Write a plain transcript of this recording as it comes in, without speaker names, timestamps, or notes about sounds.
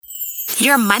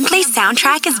Your monthly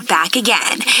soundtrack is back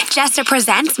again. Jester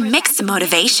presents Mixed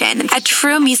Motivation, a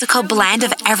true musical blend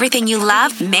of everything you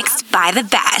love mixed by the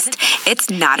best.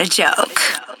 It's not a joke.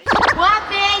 What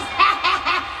is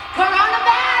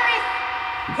coronavirus?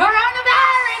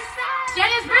 Coronavirus! Shit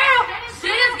is real!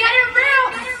 Shit is getting real!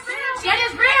 Shit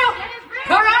is real!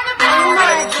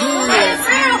 Coronavirus! Shit is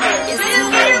real! Shit is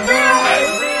getting real!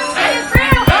 Shit is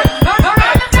real!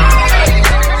 Coronavirus! Shit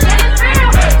is real!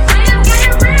 Shit is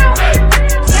getting real!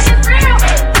 Shit is real!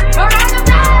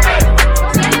 Coronavirus!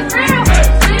 Shit is real!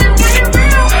 Shit is getting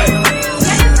real!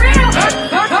 Shit is real!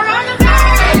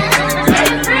 Coronavirus! Shit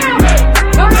is real!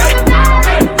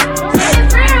 Coronavirus! Shit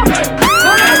is real!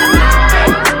 Coronavirus!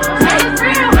 Shit is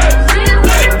real! Shit is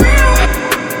getting real!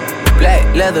 Black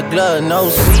leather glove, no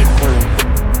sequin.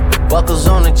 Buckles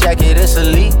on the jacket, it's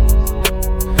elite.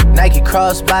 Nike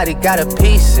crossbody got a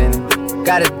piece in it.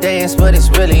 Gotta dance, but it's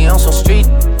really on some street.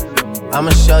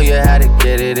 I'ma show you how to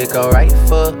get it. It go right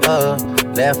foot up,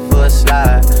 left foot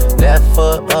slide. Left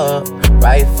foot up,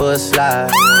 right foot slide.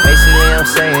 Basically, I'm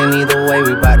saying either way,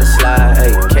 we bout to slide.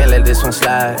 Hey, can't let this one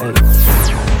slide. Hey,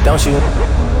 don't you?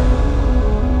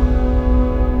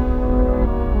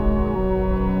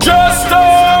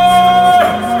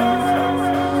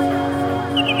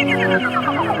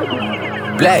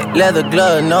 Black leather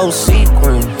glove, no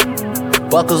sequins.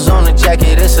 Buckles on the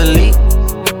jacket, it's elite.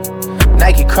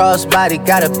 Nike crossbody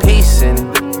got a piece in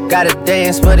it. Gotta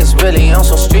dance, but it's really on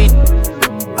some street.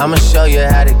 I'ma show you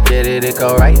how to get it. It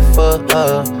go right foot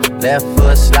up, left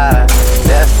foot slide.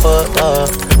 Left foot up,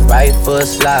 right foot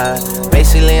slide.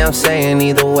 Basically, I'm saying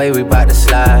either way, we bout to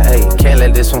slide. Hey, can't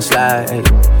let this one slide. Hey,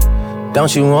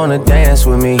 don't you wanna dance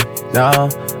with me? No,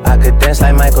 I could dance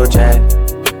like Michael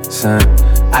Jackson.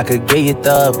 I could get you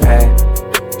the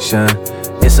passion.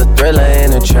 It's a thriller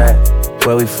in a trap.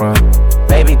 Where we from?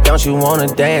 Baby, don't you wanna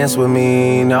dance with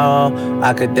me? No,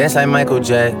 I could dance like Michael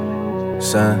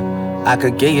Jackson. I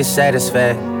could get you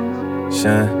satisfaction.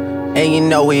 And you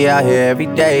know we out here every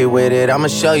day with it. I'ma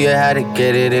show you how to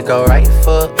get it. It go right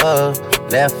foot up,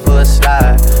 left foot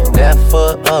slide. Left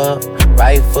foot up,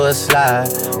 right foot slide.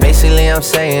 Basically, I'm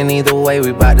saying either way,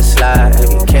 we bout to slide.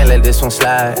 Hey, can't let this one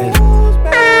slide. Hey.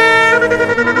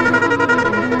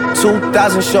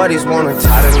 2,000 shorties wanna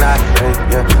tie the knot,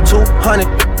 yeah. 200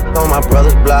 on my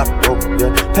brother's block, oh,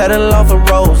 yeah. Pedal off the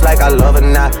roads like I love it,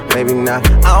 not, maybe not.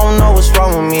 I don't know what's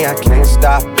wrong with me, I can't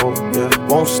stop, oh, yeah.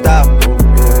 Won't stop, oh,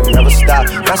 yeah, never stop.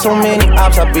 Got so many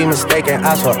ops, I be mistaken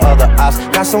ops for other ops.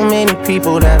 Got so many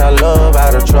people that I love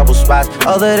out of trouble spots.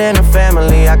 Other than the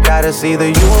family, I got it's either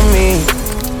you or me.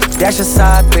 That's just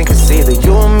how I think it's either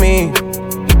you or me.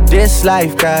 This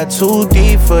life got too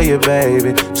deep for you,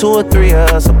 baby. 2 or 3 of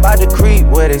us about to creep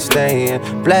where they stayin'.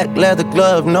 Black leather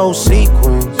glove, no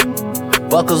sequins.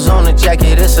 Buckles on the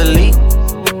jacket, it's elite.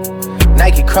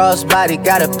 Nike crossbody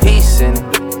got a piece in it.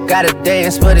 Gotta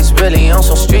dance, but it's really on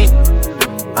some street.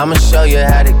 I'ma show you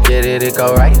how to get it. It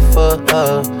go right foot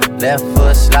up, left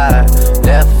foot slide.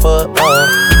 Left foot up,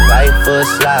 right foot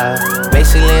slide.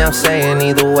 Basically, I'm saying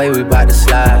either way, we bout to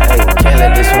slide. Hey, can't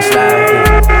let this one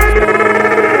slide. Hey.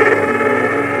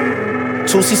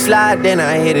 2C slide, then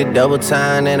I hit it double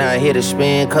time, then I hit a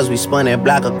spin, cause we spun that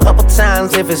block a couple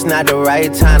times. If it's not the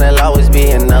right time, there'll always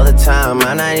be another time.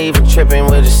 I'm not even tripping,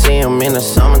 we'll just see him in the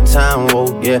summertime,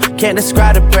 whoa, yeah. Can't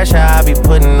describe the pressure I be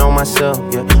putting on myself,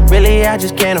 yeah. Really, I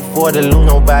just can't afford to lose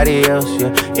nobody else,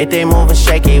 yeah. If they moving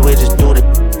shaky, we just do the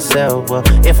self, well.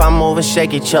 If I'm moving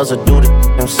shaky, Chelsea do the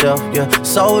himself, yeah.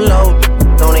 Solo,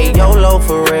 on a YOLO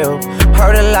for real.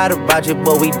 Heard a lot about you,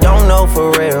 but we don't know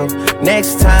for real.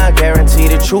 Next time, guarantee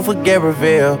the truth will get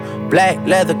revealed. Black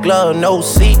leather glove, no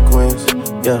sequins.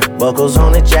 Yeah, buckles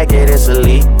on the jacket, it's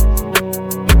elite.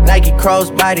 Nike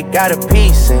crossbody got a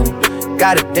piece in it.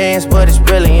 Gotta dance, but it's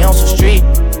really on some street.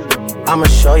 I'ma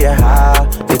show you how.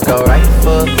 It go right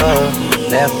foot up,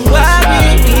 left foot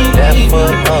slide. Left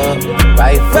foot up,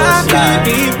 right foot slide.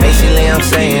 Basically, I'm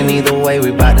saying either way,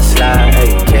 we bout to slide.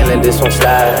 Hey, can't let this one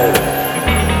slide.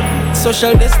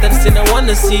 Social distancing, I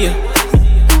wanna see you.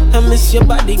 I miss your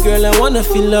body, girl, I wanna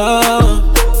feel love.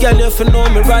 Girl, if you know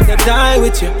me, rather die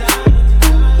with you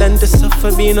than to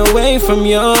suffer being away from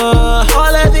you.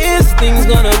 All of these things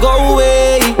gonna go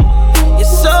away.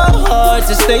 It's so hard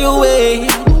to stay away.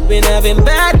 Been having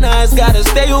bad nights, gotta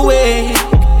stay away.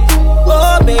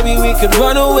 Oh, baby, we could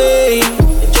run away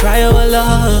and try our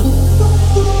love.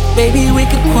 Baby, we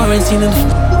could quarantine and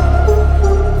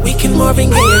we can Marvin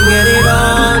Gaye and get it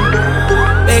on.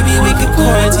 Baby, we could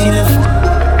quarantine and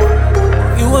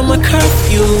you are my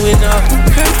curfew and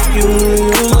curfew. You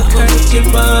are my curfew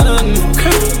man.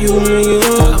 Curfew, you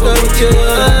are my curfew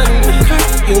man.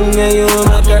 Curfew, you are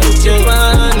my curfew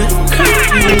man.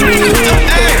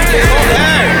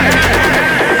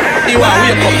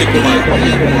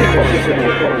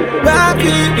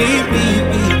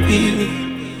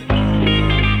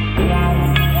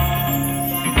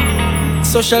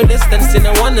 Social distancing,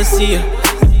 I wanna see you.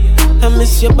 I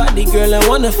miss your body, girl, I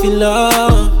wanna feel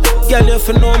love. Girl, if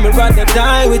you know me, rather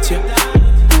die with you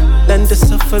than to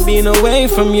suffer being away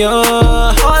from you.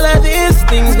 All of these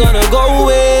things gonna go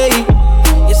away.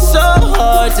 It's so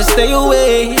hard to stay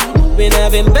away. Been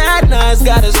having bad nights,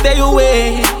 gotta stay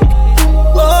away.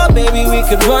 Oh, baby, we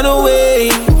could run away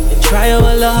and try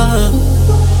our love.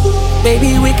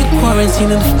 Baby, we could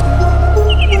quarantine and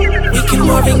we can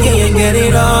Marvin Gaye and get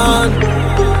it on.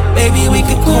 Baby, we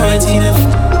could quarantine and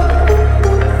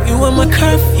you are my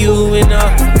curfew and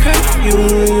a curfew. You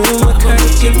my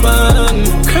curfew man.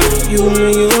 Curfew,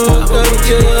 you my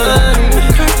curfew man.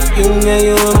 Curfew,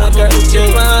 you my curfew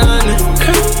man.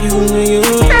 Curfew, you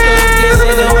my curfew.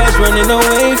 Say the world's running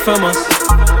away from us.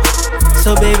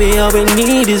 So baby, all we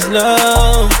need is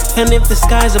love. And if the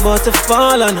sky's about to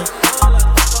fall on us,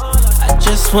 I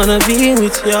just wanna be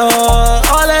with you.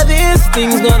 All of these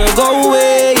things gonna go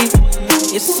away.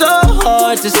 It's so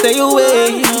hard to stay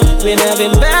away. Been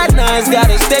having bad nights,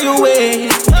 gotta stay away.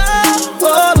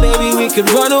 Oh baby, we could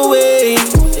run away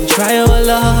and try our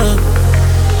love.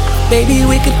 Baby,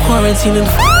 we could quarantine and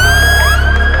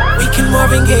we can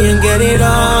Marvin Gaye and get it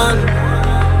on.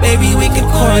 Baby, we could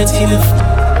quarantine and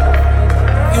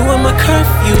you are my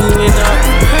curfew and a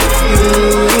curfew.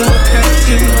 You my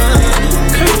curfew man.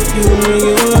 Curfew,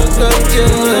 you my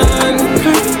curfew man.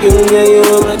 Curfew, you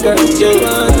are my curfew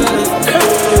man.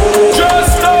 Curfew.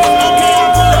 Just okay,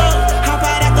 I pull up. Hop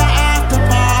out at the after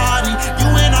party. You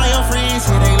and all your friends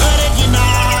say they love that get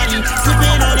naughty.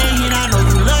 Sipping on that heat, I know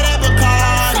you love that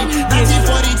Bacardi.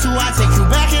 1942, I take you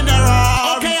back in the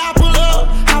raw. Okay, I pull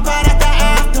up. Hop out at the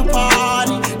after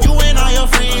party. You and all your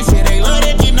friends say they love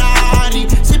that get naughty.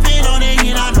 Sipping on that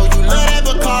heat, I know you love that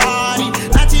Bacardi.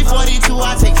 1942,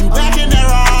 I take you back in the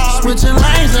raw. Switching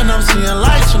lanes and I'm seeing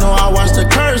lights. You know I watch the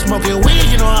curves, smoking weed.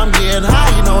 You know I'm getting high.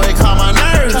 You know it calm my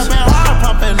nerves. Trapping hard,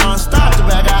 pumping non-stop. The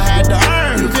bag I had to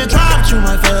earn. You can drop, you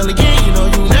might fail again. You know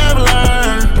you never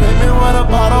learn. Hit me with a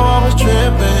bottle, I was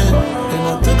tripping. Then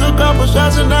I took a couple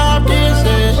shots and now I'm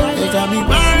dancing. It got me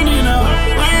burning up,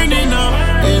 burning up.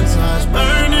 Inside's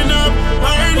burning up,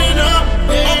 burning up.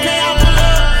 Yeah. Okay, I pull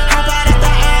up. Hop out at the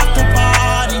after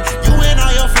party. You and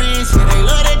all your friends say they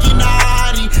love that get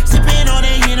naughty. Sipping on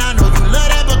that hit, I know you love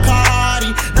that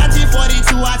Bacardi.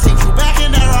 1942, I take you back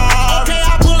in that raw. Okay,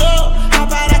 I pull up.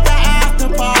 Hop out at the after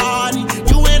party.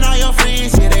 You and all your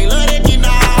friends say they love that get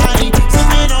naughty.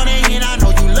 Sipping on that hit, I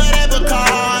know you love that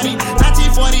Bacardi.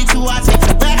 1942, I take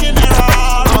you back in that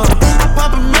raw.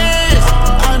 Pop a mess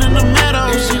out in the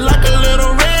meadow. She like a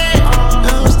little red.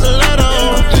 That was stiletto.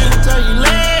 Didn't tell you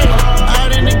late.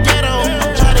 Out in the ghetto.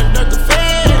 Try to duck the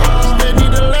feds. They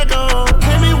need to let go.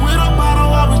 Came in with a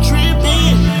bottle, I was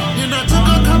tripping. Then I took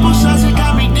a couple shots, it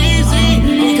got me dizzy.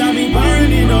 It got me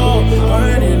burning up,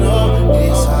 burning up.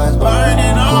 Inside's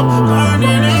burning up,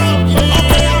 burning up. Yeah.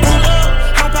 Okay, I pull up.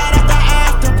 Hop out at the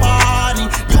after party.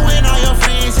 You and all your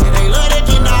friends say they love that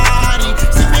get naughty.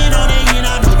 Sipping on that hit,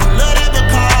 I know you love that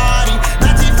Bacardi.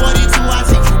 1942, I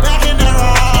take you back in that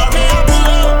raw. Okay, I pull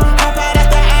up. Hop out at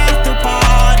the after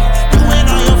party. You and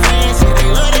all your friends say they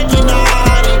love that get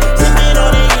naughty. Sipping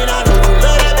on that hit, I know you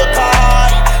love that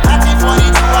Bacardi.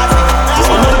 1942, I take you back in that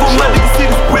raw. Money, you see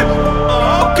this whip.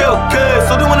 Okay, okay,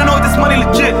 so they wanna know if this money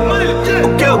legit.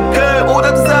 Okay, okay, all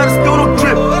that desire is still no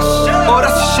drip. Oh,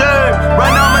 that's a shame.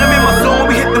 Right now, man, I'm in my zone. When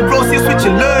we hit the road, see you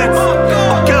switching lanes.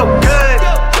 Okay, okay,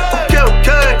 okay,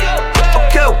 okay,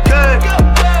 okay, okay.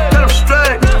 Tell them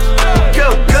straight.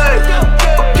 Okay, okay,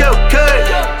 okay, okay,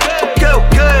 okay,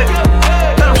 okay.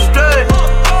 Tell them straight.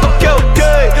 Okay,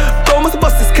 okay. Bro, must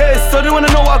bust this case, so they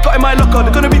wanna know what I got in my locker.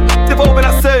 They're gonna be if I open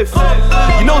that safe.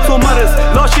 You know, two mothers.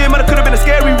 Last year, man, it could've been a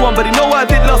scary one, but you know what I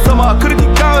did last summer. I could've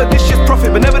keep counting this shit's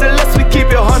profit, but nevertheless, we keep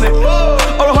it 100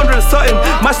 or 100 and something.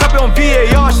 Might slap it on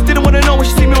VAR. She didn't wanna know when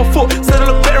she see me on foot. Said I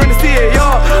look better in the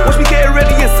CAR. Watch me get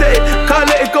ready and set it. Can't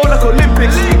let it go like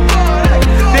Olympics.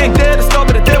 They ain't there to start,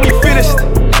 but then when you finished.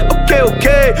 Okay,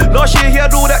 okay. Last year he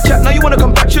had all that chat. Now you wanna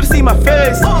come back? Should've seen my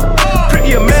face.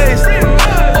 Pretty amazed.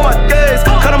 Oh my days.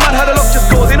 Kinda mad how the luck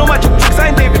just goes. Ain't no magic tricks. I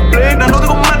ain't David Blaine. I know they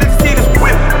got mad if you see this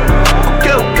whip.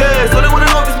 Okay, okay. So they wanna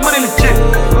know if this money legit.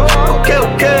 Okay,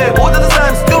 okay. All the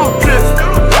design still on drip.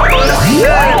 Oh, that's a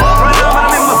shame. Right now, man,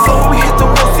 I'm in my zone. We hit the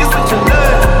road, see switching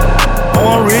lanes.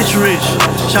 I'm rich,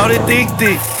 shout it thick.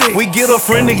 We get a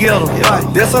friend together,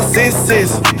 that's our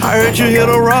sis. I heard you hit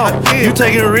her raw, you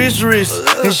taking rich,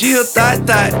 and she a thot.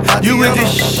 You with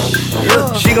this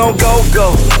she gon' go.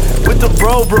 with the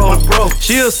bro.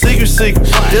 She a secret,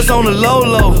 just on the low.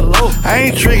 I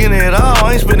ain't tricking at all,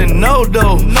 I ain't spending no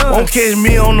dough. Won't catch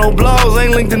me on no blogs,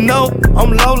 ain't linked to no.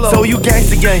 I'm low. So you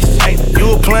gangsta,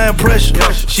 you applying pressure.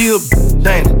 She a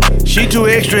dang, she too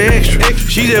extra.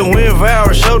 She just went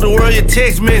viral, showed the world your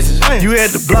text message. You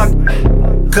had to block,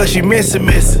 cause she missing.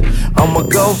 I'ma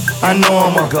go, I know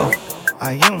I'ma go.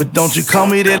 But don't you call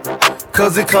me that,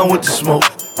 cause it come with the smoke.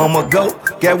 I'ma go,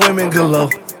 got women galore.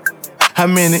 How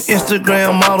many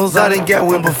Instagram models I done got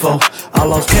with before? I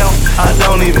lost count, I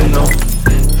don't even know.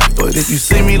 But if you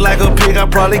see me like a pig, I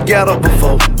probably got her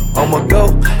before. I'ma go,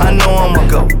 I know I'ma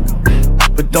go.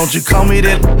 But don't you call me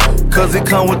that, cause it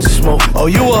come with the smoke. Oh,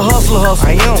 you a hustler.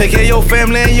 I am. Take care of your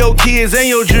family and your kids and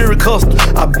your jewelry custom.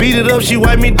 I beat it up, she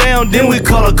wipe me down, then we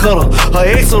call her cutter. Her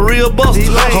ex a real buster,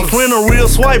 her friend a real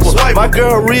swiper. My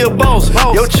girl a real boss.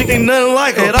 Your chick ain't nothing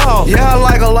like her at all. Yeah, I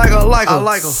like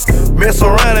her. Mess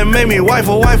around and make me wife.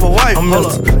 I'm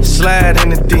Mr. Slide in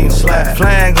the theme,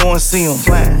 flying, go and see him.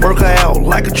 Work her out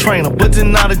like a trainer, but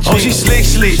then not a G. Oh, she slick.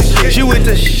 She with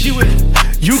the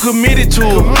you committed to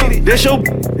her. That's your.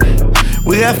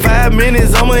 We got 5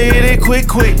 minutes, I'ma hit it quick.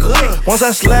 Once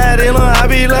I slide in her, I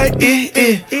be like,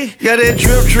 Got that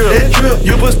drip.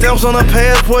 You put stamps on a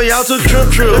passport, y'all took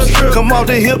trips. Come off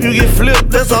the hip, you get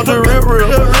flipped. That's off the rip.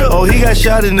 Oh, he got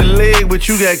shot in the leg, but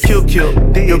you got killed.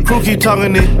 Your crew keep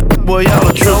talking this, boy, y'all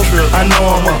a trip. I know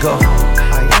I'ma go,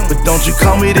 but don't you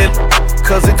call me that,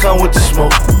 cause it come with the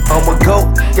smoke. I'ma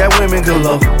go, got women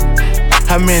galore.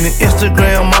 How many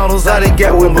Instagram models I done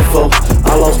got with before?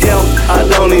 I lost count, I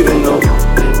don't even know.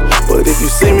 But if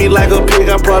you see me like a pig,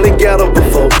 I probably got her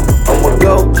before. I'ma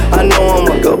go, I know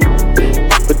I'ma go.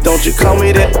 But don't you call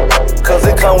me that, cause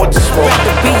it come with the smoke.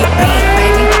 Rather be a beat,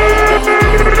 baby,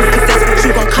 cause that's what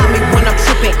you gon' call me when I'm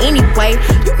trippin' anyway.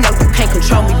 You know you can't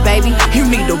control me, baby. You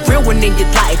need a real one in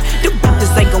your life. The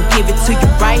bitches ain't gon' give it to you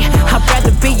right. I'd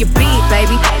rather be a beat,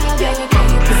 baby,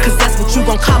 cause that's what you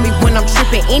gon' call me when I'm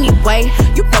trippin' anyway.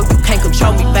 You know you can't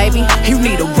control me, baby. You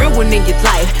need a real one in your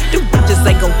life. The bitches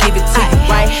ain't gon' give it to you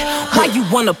right. Why you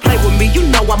wanna play with me? You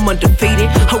know I'm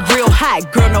undefeated. A real hot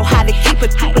girl know how to keep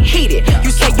it heated. You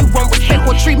say you won't respect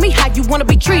or treat me how you wanna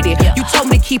be treated. You told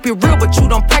me to keep it real, but you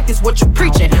don't practice what you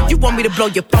preaching. You want me to blow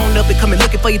your phone up and come and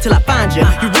looking for you till I find you.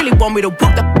 You really want me to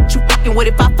whoop the you fucking with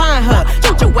if I find her.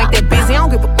 You ain't that busy, I don't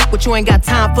give a fuck what you ain't got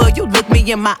time for. You look me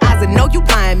in my eyes and know you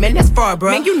lying, man, that's far,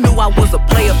 bro. Man, you knew I was a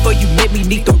player, for you made me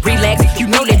need to relax. You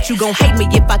know that you gon' hate me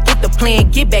if I get the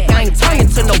plan, get back. I ain't turning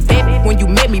to no baby. When you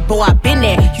met me, boy, I been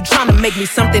there. You tryna make me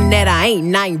something that I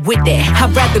ain't with that.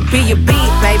 I'd rather be a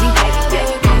beat, baby,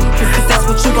 cause that's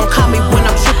what you gon' call me when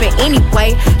I'm trippin'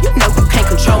 anyway. You know you can't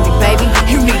control me, baby.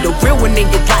 You need a real one in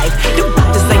your life. The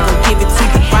bitches ain't gon' give it to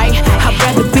you right. I'd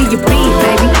rather be a beat,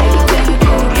 baby,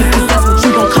 cause that's what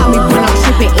you gon' call me when I'm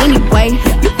trippin' anyway.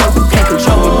 You know you can't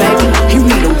control me, baby. You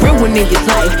need a real one in your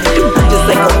life. The bitches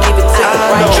ain't gon' give it to you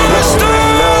right.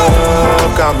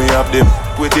 Love, got me up there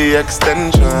with the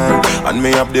extension, and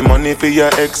me have the money for your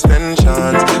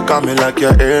extensions. Got me like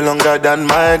your hair longer than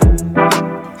mine.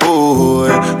 Ooh,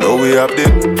 now we have the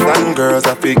fun girls,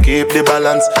 I feel keep the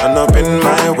balance. And up in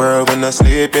my world when I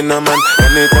sleep in a man.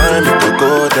 Anytime it could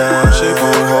go down, she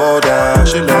gon' hold down,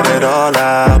 she let it all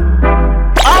out.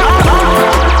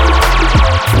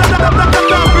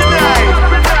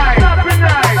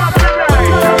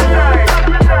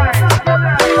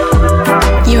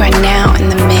 You are now in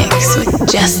the mix with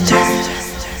Jester.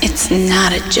 It's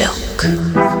not a joke.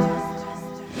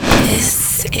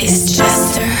 This is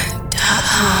Jester.com.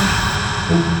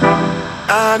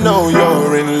 I know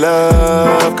you're in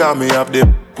love, got me up the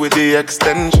with the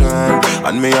extension,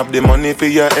 and me have the money for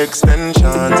your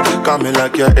extensions. Got me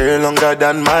like your hair longer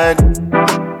than mine.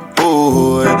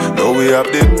 Ooh, now we have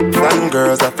the fun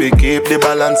girls, I feel keep the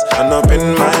balance. And up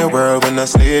in my world when I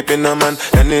sleep in a man.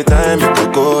 Anytime it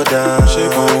could go down, she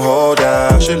gon' hold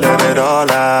out, she let it all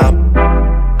out.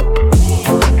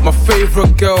 My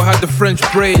favorite girl had the French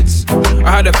braids.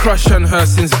 I had a crush on her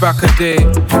since back a day.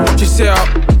 She said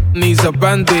her needs a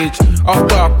bandage.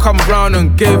 After I come round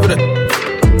and gave her the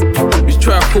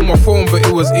tried to call my phone, but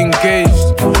it was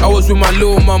engaged. I was with my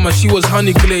little mama, she was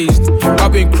honey glazed.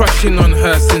 I've been crushing on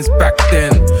her since back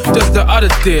then. Just the other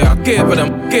day, I gave her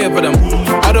them.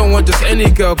 I don't want just any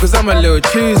girl, cause I'm a little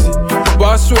choosy. But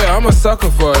I swear, I'm a sucker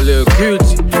for a little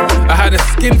Gucci. I had a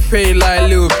skin fade like a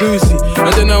little Boosie.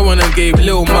 And then I went and gave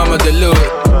little mama the little.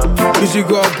 Cause you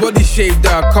got a body shape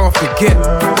that I can't forget.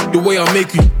 The way I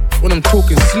make you when I'm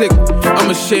talking slick. I'm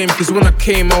ashamed, cause when I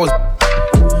came, I was.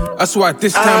 That's why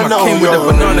this time I came with a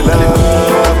banana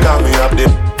clip. Got me up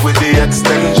there with the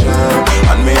extension,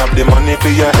 and me have the money for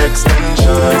your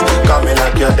extensions. Got me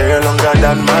like your hair longer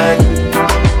than mine.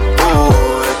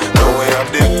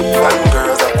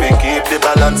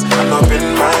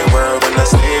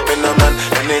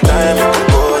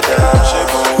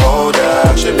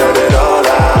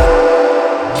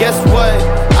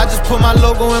 my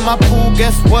logo in my pool,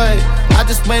 guess what? I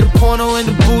just made a porno in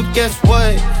the booth, guess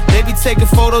what? They be taking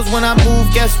photos when I move,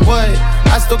 guess what?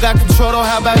 I still got control, though,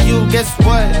 how about you, guess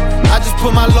what? I just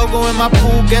put my logo in my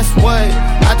pool, guess what?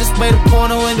 I just made a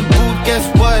porno in the booth, guess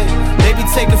what? They be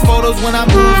taking photos when I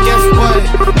move, guess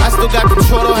what? I still got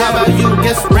control, though, how about you,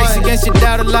 guess what? Race against your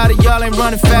doubt, a lot of y'all ain't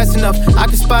running fast enough. I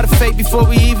can spot a fake before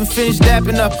we even finish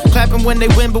dapping up. Clapping when they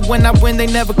win, but when I win, they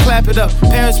never clap it up.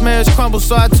 Parents' marriage crumble,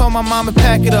 so I told my mama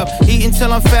pack it up. Eat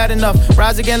until I'm fat enough,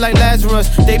 rise again like Lazarus.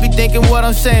 They be thinking what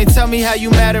I'm saying, tell me how you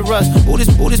mad at us. Ooh,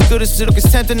 this good as silk,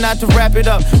 it's tempting not to wrap it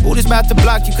up. Ooh, this about to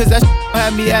block you, cause that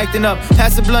had me acting up.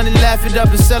 Pass the blunt and laugh it up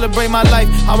and celebrate my life.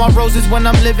 I want roses when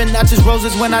I'm living, not just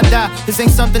roses when I die. This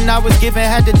ain't something I was given,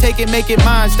 had to take it, make it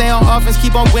mine. Stay on offense,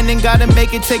 keep on winning, gotta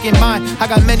make it, take it mine. I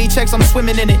got many checks, I'm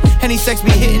swimming in it. Any sex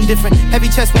be hitting different. Heavy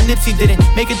chest when Nipsey didn't.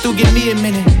 Make it through, give me a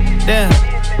minute. Damn.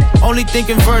 Only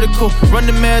thinking vertical. Run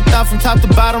the marathon from top to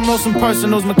bottom, roll some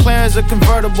personals. McLaren's a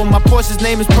convertible. My Porsche's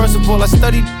name is Percival. I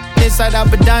studied inside out,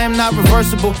 but I am not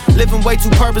reversible. Living way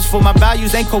too purposeful. My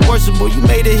values ain't coercible. You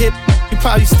made a hit, you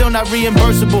probably still not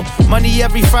reimbursable. Money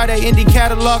every Friday, indie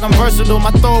catalog, I'm versatile.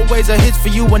 My throwaways are hits for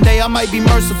you, one day I might be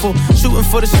merciful. Shooting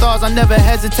for the stars, I never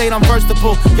hesitate, I'm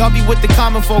versatile. Y'all be with the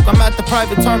common folk, I'm at the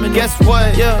private terminal. Guess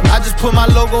what? Yeah, I just put my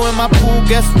logo in my pool,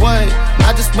 guess what?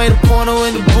 I just made a porno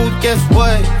in the booth, guess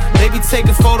what? They be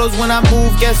taking photos when I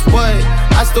move, guess what?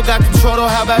 I still got control, though,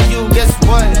 how about you, guess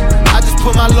what? I just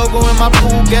put my logo in my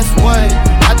pool, guess what?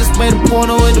 I just made a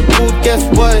porno in the booth, guess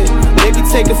what? They be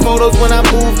taking photos when I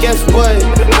move, guess what?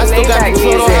 I still got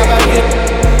control, how about you?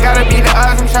 Gotta beat the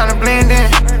odds, I'm tryna blend in.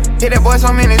 Hit that boy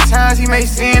so many times, he may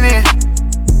sin in.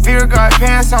 Fear guard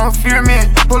pants on fear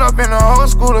man. Pull up in the old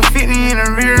school to fit me in the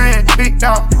rear end. Big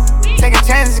dog, taking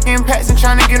chances, getting packs and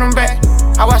tryna get them back.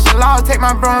 I watch the law take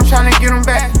my bro, I'm tryna get them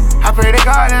back. I pray to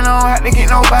God and I don't have to get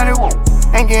nobody.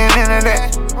 Ain't getting into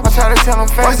that. I try to tell them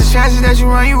fast. What's the chances that you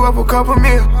run you up a couple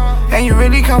mil? And you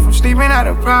really come from sleeping out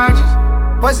of projects?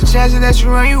 What's the chances that you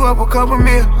run you up a couple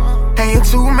mil? And you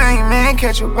too main man,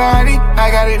 catch your body.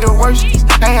 I got it the worst,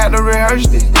 ain't had to rehearse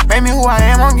this. Made me who I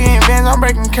am, I'm getting bands, I'm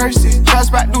breaking curses. Trust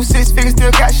about do 6 figures,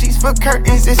 still got sheets for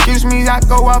curtains. Excuse me, I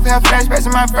go off, have flashbacks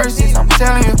in my verses. I'm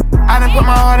telling you, I done put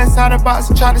my heart inside a box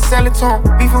and try to sell it to him.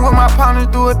 Beefing with my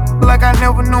partners, do it like I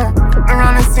never knew him.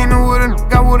 Around the scene with a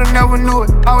I would've never knew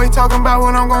it. Always talking about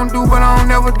what I'm gonna do, but I don't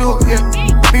never do it, yeah.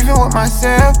 Beefing with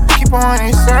myself, keep on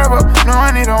and serve up,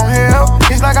 knowing it don't help.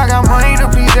 It's like I got money to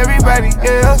please everybody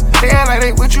else. They act like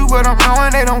they with you, but I'm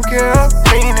knowing they don't care.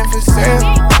 They ain't it for sale.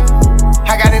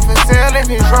 I got it for sale if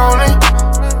it's rolling.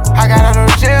 I got out of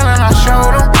jail and I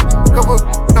showed them. Couple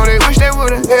know they wish they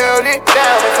would've held it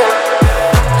down.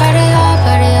 Party hard,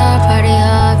 party hard, party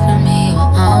hard for me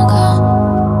when I'm gone.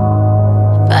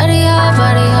 Party hard,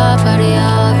 party hard, party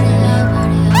hard for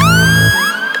me.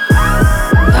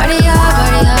 Party hard,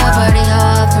 party hard, party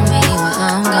hard for me when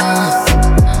I'm gone.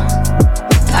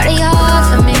 Party hard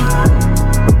for me.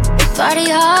 Party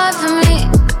hard for me.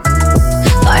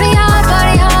 Party hard,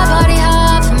 party hard, party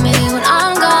hard for me when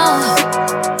I'm gone.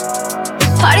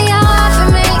 Party hard for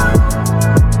me.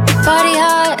 Party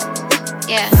hard,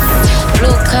 yeah.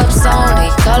 Blue cups only,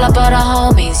 call up all the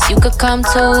homies. You could come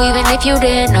too, even if you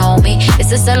didn't know me.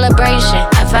 It's a celebration,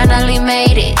 I finally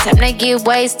made it. Time to get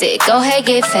wasted, go ahead,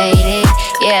 get faded,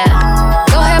 yeah.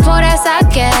 Go ahead, pour that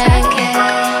sake,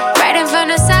 right in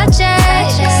front of Sanchez.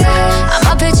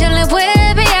 I'm up here chillin'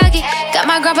 with Miyagi. Got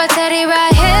my grandpa Teddy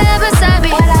right here beside me.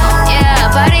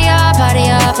 Yeah, party hard, party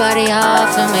hard, party hard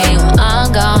for me when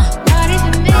I'm gone. Party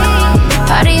for me.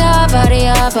 Party hard, party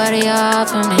hard, party hard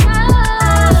for me.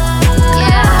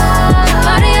 Yeah,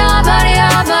 party hard, party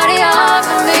hard, party hard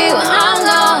for me when I'm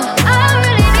gone. I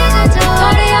really need you to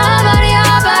party hard, party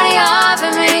hard, party hard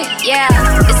for me. Yeah,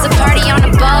 it's a party on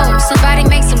the boat. Somebody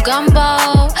make some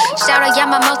gumbo. Shout out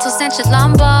Yamamoto sent your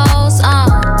lumbos.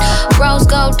 Rose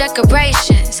gold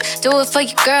decorations. Do it for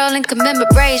your girl in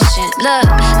commemoration. Look,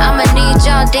 I'ma need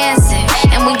y'all dancing.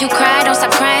 And when you cry, don't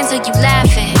stop crying till you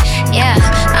laughing. Yeah,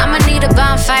 I'ma need a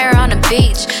bonfire on the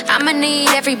beach. I'ma need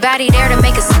everybody there to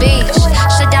make a speech.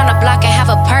 Shut down the block and have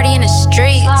a party in the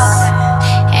streets.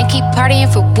 And keep partying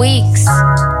for weeks.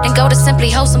 And go to Simply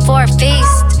Wholesome for a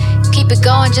feast. Keep it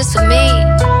going just for me.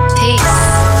 Peace.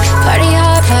 Party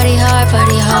hard, party hard,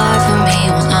 party hard for me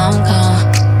when I'm gone.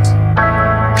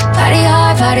 Party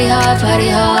hard, party hard, party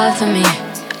hard for me.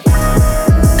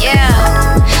 Yeah,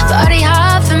 party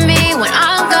hard for me when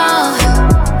I'm gone.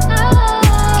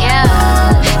 Yeah,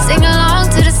 sing along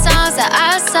to the songs that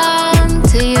I sung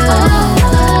to you.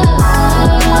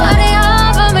 Party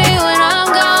hard for me when I'm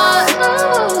gone.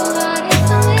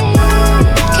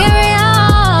 Carry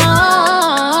on.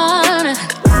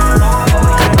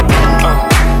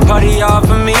 body off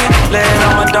of me. Laying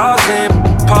all my dogs in,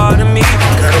 part of me.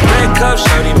 Got a red cup,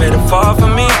 shorty made it fall for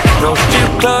me. No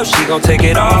strip club, she gon' take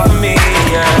it off of me,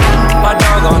 yeah. My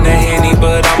dog on that Henny,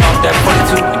 but I'm off that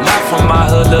 42. Not from my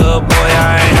hood, little boy,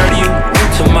 I ain't heard of you. New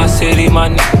to my city, my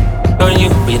nigga on you.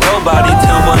 But nobody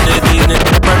tell one of these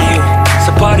niggas murder you.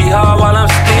 So party hard while I'm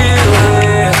still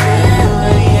here.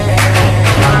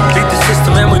 Beat the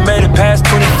system and we made it past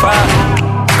 25.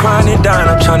 Crying and dying,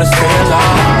 I'm tryna stay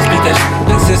alive. Speak that shit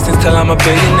existence till I'm a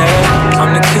billionaire.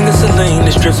 I'm the king of Celine,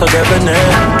 the strip so debonair.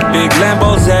 Big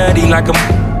Lambo Zaddy like a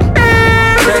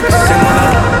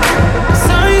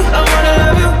Sorry, I wanna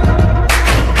love you.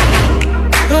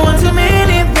 Don't want too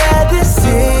many bad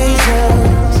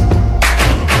decisions.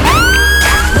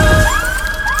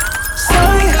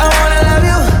 Sorry, I wanna love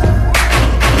you.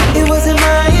 It wasn't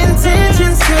my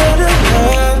intentions to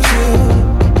hurt you.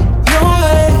 No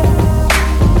way.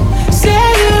 Say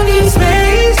you need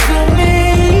space for me.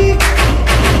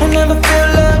 I never feel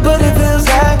love, but it feels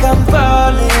like I'm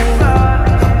falling.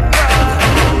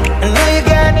 I know you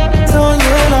got it on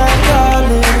you and I'm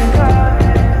calling.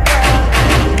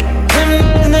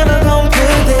 I'm never gonna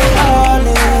put it all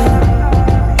in.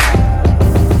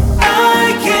 I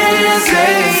can't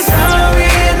say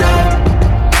sorry enough.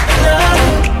 No,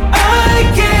 I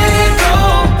can't go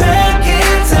back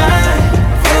in time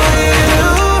for you.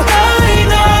 I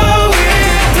know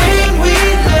everything we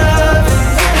love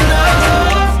is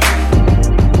enough.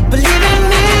 Believe in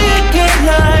me again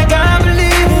like I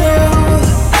believe in you.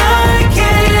 I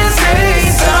can't say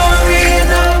sorry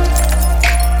enough.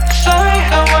 Sorry,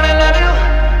 I wanna love you.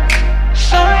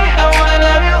 Sorry, I wanna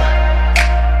love you.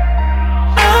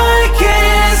 I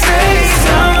can't say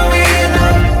sorry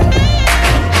enough.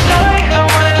 Sorry, I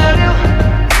wanna love you.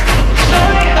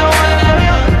 Sorry, I wanna love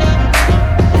you.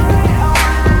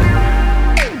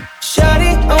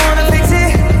 Shawty, I wanna fix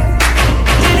it.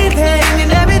 Anything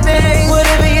and everything.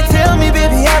 Whatever you tell me,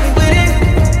 baby, I'll be with it.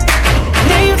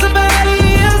 Name somebody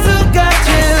else who got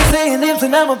you. Saying names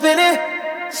and I'm up in it.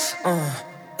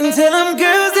 And tell them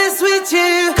girls that's with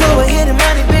you. Go ahead and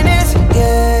mind your business,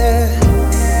 yeah.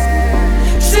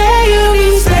 Say you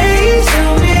need space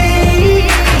from me.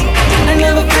 I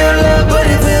never feel love, but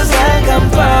it feels like I'm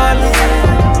falling.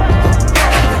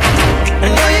 I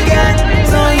know you got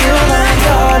it on you like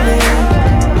darling.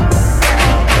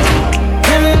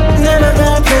 I'm never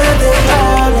gonna put it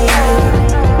all in.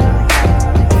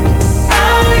 I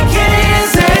can't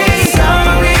say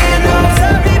sorry enough.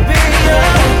 Sorry, baby.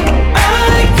 I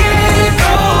can't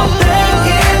go back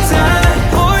in time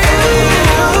for you.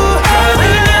 I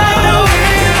know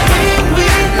everything we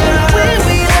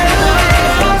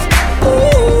love.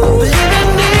 Believe in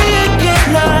me again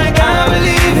like I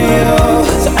believe in you.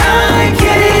 So I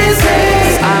can't say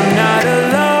I'm not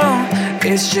alone,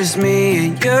 it's just me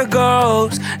and your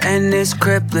goals. And this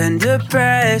crippling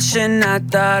depression. I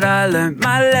thought I learned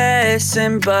my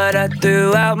lesson, but I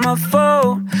threw out my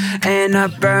phone and I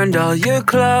burned all your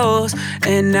clothes.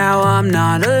 And now I'm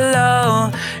not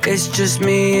alone, it's just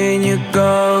me and your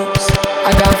ghost.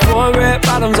 I got 4 red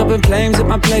bottoms up in flames at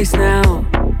my place now.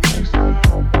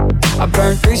 I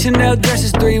burned 3 Chanel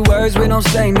dresses, 3 words we don't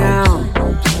say now.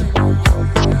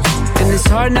 And it's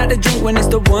hard not to drink when it's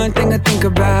the one thing I think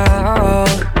about.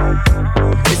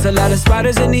 It's a lot of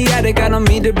spiders in the attic, I don't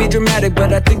mean to be dramatic,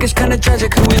 but I think it's kinda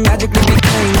tragic how we magically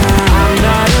became now. I'm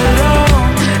not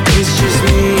alone, it's just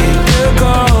me and your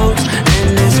ghost.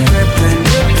 And this crippling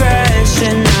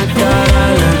depression. I thought I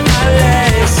learned my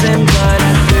lesson, but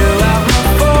I threw out my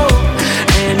phone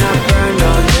and I burned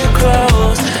all your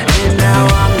clothes. And now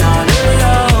I'm not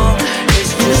alone,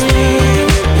 it's just me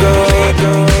and your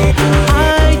ghost.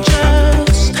 I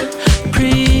just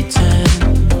pretend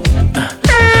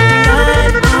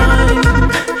that I'm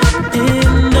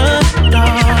in the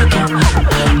dark.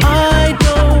 I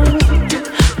don't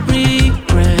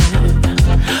regret,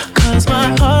 'cause my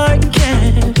heart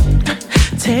can't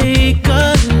take a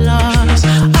loss.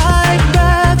 I'd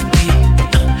rather be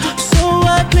so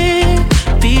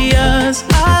oblivious.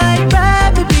 I'd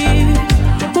rather be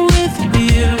with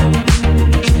you.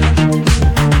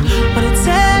 When it's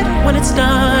said, when it's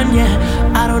done, yeah,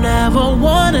 I don't ever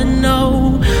wanna know.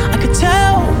 I could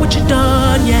tell what you've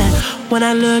done, yeah, when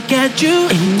I look at you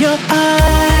in your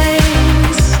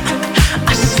eyes.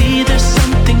 I see there's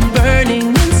something burning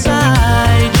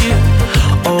inside you.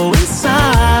 Oh,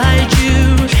 inside you,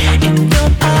 in your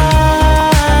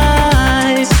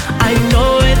eyes. I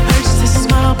know it hurts to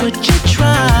smile, but you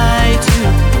try to.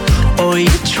 Oh,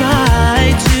 you try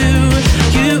to.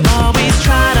 You always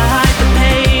try to hide the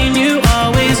pain. You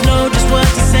always know just what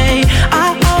to say. I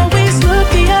always look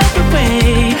the other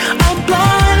way. I'm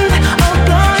blind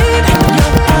in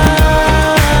your eyes.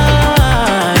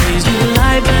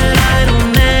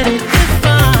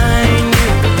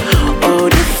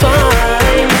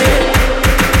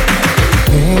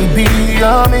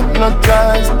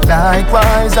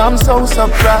 I'm so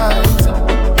surprised.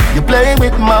 You play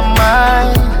with my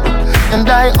mind, and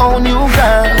I own you,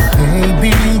 girl.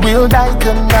 Maybe we'll die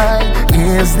tonight.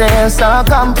 Is there some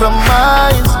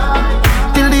compromise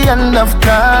till the end of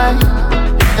time?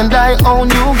 And I own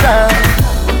you, girl.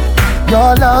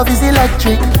 Your love is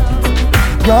electric.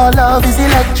 Your love is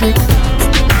electric.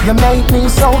 You make me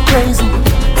so crazy.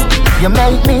 You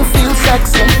make me feel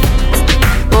sexy.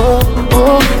 Oh,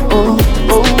 oh, oh,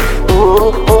 oh,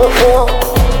 oh, oh, oh, oh,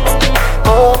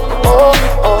 oh,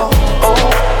 oh, oh.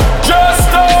 Just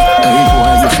hey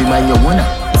boy, you feel my wanna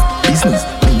business.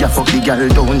 Me a fuck the girl,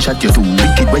 don't shut you too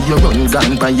wicked. Where you run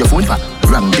gun by your phone for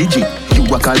wrong digit. You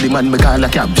a call the man, me call a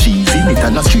cab. She's in it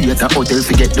and a street at a hotel.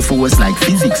 Forget the force like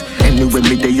physics. Anyway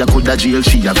me day I could a jail,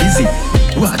 she a visit.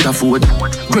 Waterford,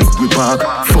 Great Park.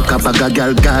 Fuck up a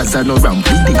girl, Gaza no ramp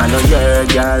with it. I know your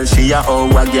girl, she a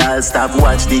our girl. Stop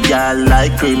watch the girl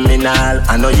like criminal.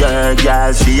 I know your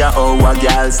girl, she a our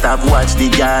girl. Stop watch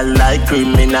the girl like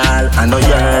criminal. I know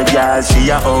your girl, she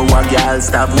a our girl.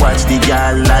 Stop watch the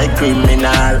girl like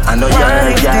criminal. I know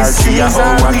your girl, she a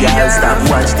our girl. Stop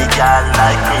watch the girl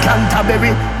like criminal.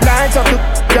 Canterbury, lights up the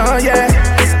yeah.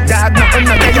 Dad, nothing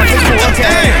like that, you just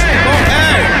okay.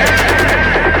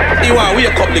 You want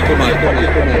wake up, little man.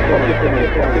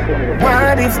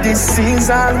 What if this is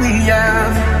all we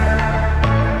have?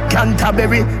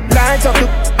 Canterbury, lights up the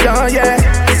yeah.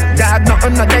 Dad,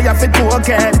 nothing like that, you feel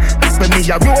okay. When me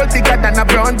a roll bigger than a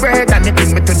brown bread, and it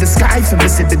bring me to the sky for me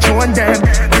see the drone them.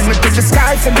 Bring me to the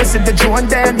sky for me see the drone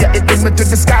them. Yeah, it bring me to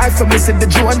the sky for me see the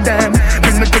drone them.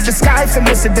 Bring me to the sky for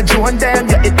me see the drone them.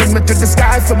 Yeah, it bring me to the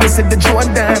sky for me see the drone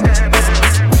them.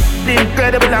 The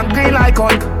incredible and green like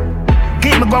Hulk.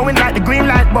 Keep me going like the green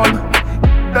light bulb.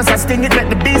 Plus I sting it,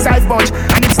 make the bees I budge.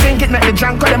 And it stink it, make the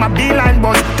drunk call them a beeline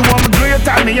buzz. To all my great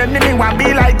time, me enemy want be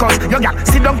like us. Yo, yeah,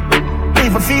 sit down,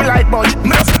 even feel like budge.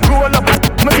 Me just roll up,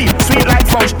 me feel sweet like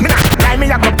fudge. Me nah, lie me,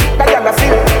 I go, that y'all a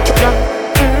feel.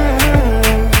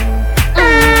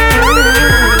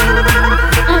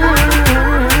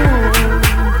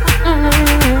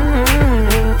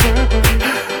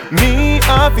 Me,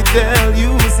 I fi tell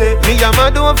you, say, me a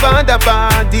man don't find a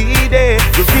body day.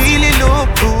 You really look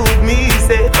good, me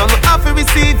say, I'ma have to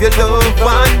receive your love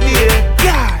one day.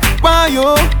 Yeah, why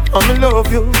you? I'ma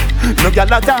love you. No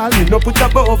girl at all, me no put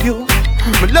above you.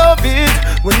 Me love it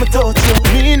when me touch you.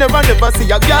 Me never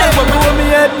see a girl when me know me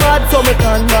head mad, so me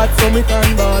turn bad, so me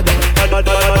turn bad.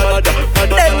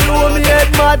 Them know me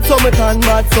head mad, so me turn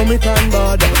bad, so me turn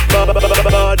bad.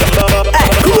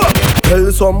 Hey, cool.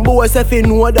 Tell some boys if they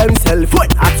know themself. When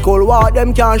at school war,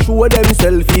 them can't show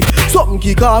themself. If something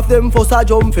kick off them first a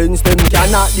jump fence, them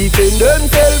cannot defend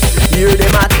themselves. Hear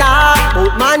them attack,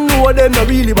 but man know them not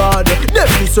really bad. Them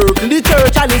be circle the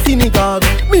church and the synagogue.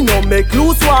 Me no make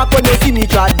loose walk when you see me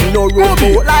chat. Me no roll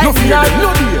out like me and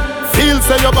no dear. Feel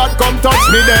say your bad, come touch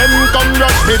me then. Come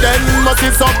rush me then. Must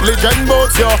it's up legend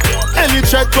boats yo. Any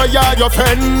check where you're your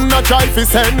friend, a try fi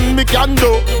send me can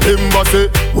do. Them must say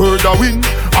word a win.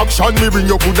 Action me bring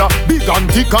your Buddha. Big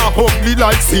and thick and ugly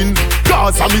like sin.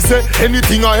 Cause I me say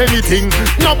anything or anything.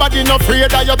 Nobody no afraid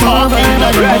that you're talking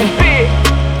like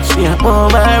she a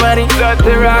move my body, that's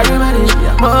the right. She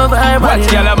a move my body,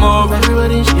 watch y'all move.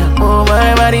 Everybody, she a move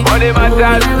my body. What them a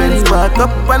dance? Benz back up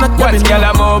and a cabin. Watch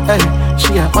y'all move. Hey,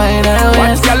 she a wine and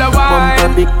waist. Watch y'all wine.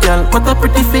 Bump a big girl, what a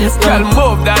pretty face. Girl,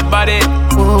 move that body.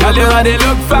 Girl, your body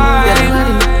look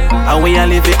fine. And we a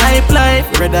live a hype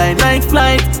life, red eye night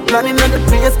flight. Planning on the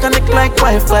place, connect like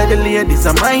Wi-Fi. The ladies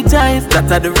are my ties,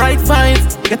 that are the right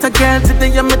vibes. Get a girl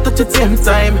today, and me touch at the same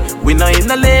time. We not in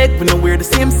the leg, we know we're the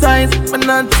same size. But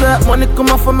not that money come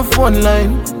off on my phone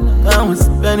line. I was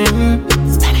spending,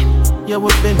 yeah,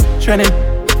 we've been trending.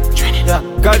 Yeah.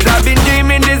 Cause I've been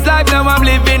dreaming this life, now I'm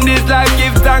living this life.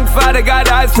 Give thanks for the God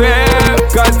I swear.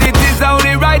 Cause it is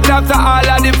only right after all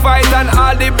of the fight and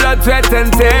all the blood, sweat and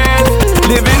tears.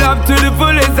 Living up to the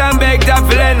fullest and beg that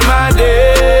to end my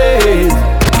days.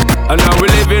 And now we're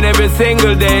living every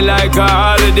single day like a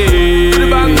holiday.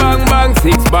 Bang, bang, bang,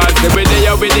 6 bars every day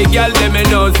out with the girl, them me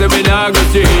know, so we not go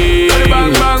straight.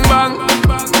 Bang, bang, bang.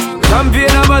 Champagne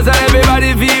and buzz and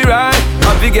everybody feel right.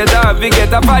 I get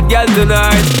a fat girl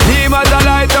tonight. Team as a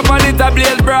light up and it a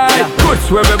blaze bright. Push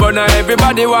where we burn and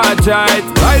everybody watch it.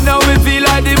 Right now we feel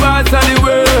like the boss of the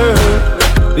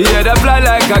world. Yeah, they fly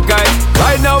like a kite.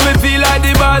 Right now we feel like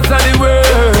the boss of the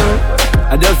world.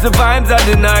 And just the vibes of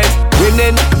the night.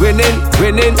 Winning, winning,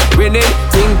 winning, winning.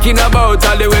 Thinking about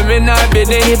all the women I've been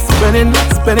in. Keep spinning,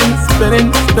 spinning, spinning,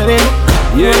 spinning.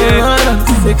 Yeah,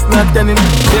 6 not 10.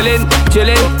 Chillin',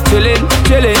 chillin', chillin',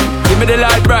 chillin'. Give me the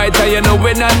light bright, and you know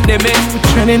we're not dimming.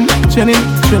 Trending, trending,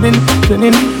 trending,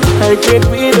 trending. I can't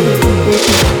wait.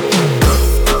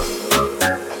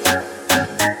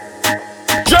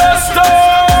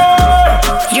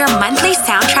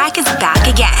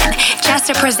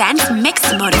 presents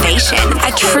Mixed Motivation,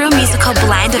 a true musical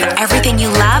blend of everything you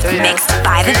love mixed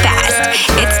by the best.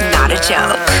 It's not a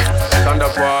joke. Stand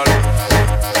up, wall.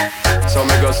 So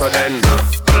me go so then.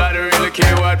 Well, I don't really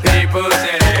care what people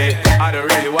say. I don't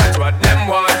really watch what them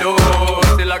want do.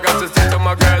 Still I got to stick to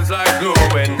my girls like glue.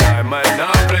 When I might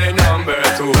not play number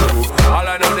 2. All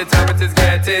I know the time it is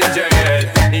getting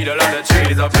dread. Need a lot of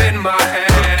trees up in my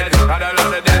head. Had a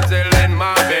lot of them still in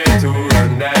my bed to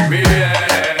run that real.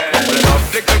 Well, enough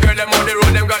flick the girl them on the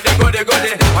road. Them got the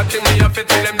goody. I think me have to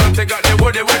tell them don't they got the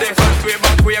woody. Front way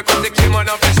back way cause they came on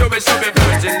off the show me.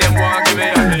 Virgin them want give me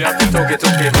and they have to talk it.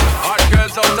 Hard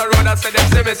girls out the road I say them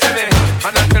see me.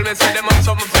 And I tell me say them have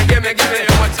something for give me.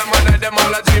 Watch some of them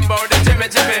all a dream about the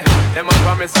Jimmy. Them a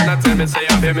promise and I tell me say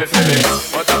you feel me.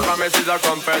 But a promise is a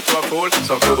compared to a fool.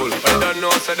 So cool. But I don't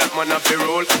know say that man have to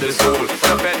rule the soul. When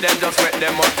I bet them just wet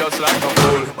them up just like a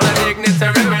fool. When I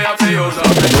dignitary we have to use up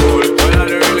the tool. But I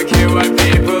don't really care what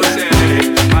people say.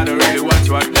 I don't really watch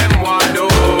what them want do.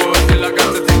 Still I got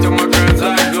to think to my girls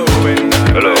like glue.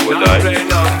 Hello, good night. Play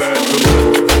number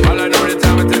 2. All I know the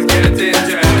time it is getting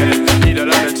dread. Need a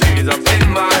lot of trees up in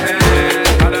my head.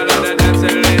 Had a lot of them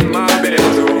still in my bed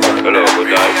too. Hello, good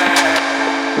night.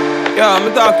 Yeah,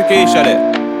 I'm talk to Keisha there.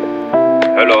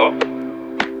 Hello?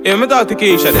 Yeah, I'm talk to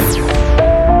Keisha there.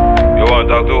 You want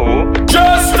to talk to who?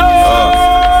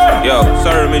 Yo,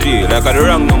 sorry me G, like I the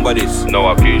wrong number this. No,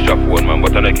 a Keisha phone man,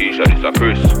 but on a Keisha this a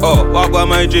Chris. Oh, what about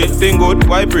my G? Thing good,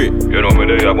 why pray? You know me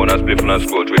there, I'm gonna split and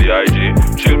scroll through the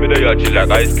IG. Chill me there, chill like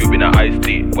ice cube in a iced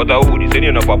tea. But I would say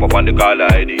you know pop up on the caller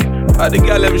ID. The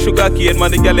girl them sugar cane,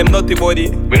 man, the girl them nutty body.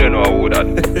 Me don't know who that.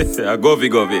 I govy.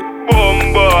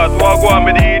 Bombard, walk on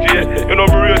me DJ. You know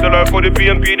me real life for the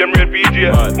PMP, them real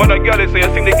PJ. Man, a girl say you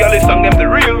sing the girl song, them the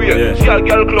real way. Yeah. See a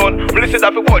girl clone, me listen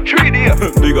that for what 3 days.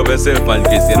 Big up yourself and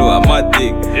kiss, you know a mad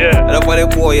thing. Yeah. And that's why the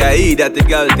boy I eat that the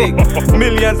girl thing.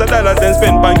 Millions of dollars then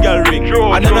spent on girl ring.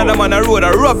 And another man a road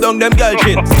a rub down them girl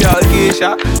chin. Girl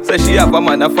Keisha, say she have a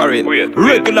man a foreign.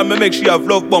 Regular me make she have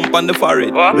love bump on the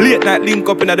forehead. Late night link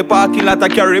up in the parking lot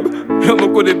of Carib. You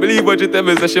couldn't believe what she tell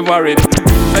me, so she married.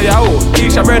 Say yo,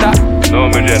 Keisha brother. No,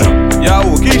 me Jenna. Yo,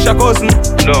 Keisha cousin.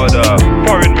 No, the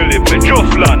foreign me live, me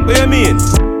just land. What you mean?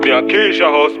 Me a Keisha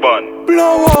husband.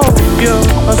 Blow up, yo.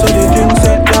 I saw the thing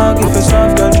set dog. If a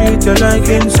soft girl treat you like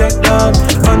insect dog.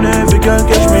 And every girl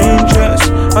catch me interest.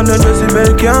 And the dressy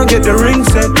bell can't get the ring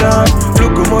set dog.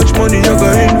 Look how much money you go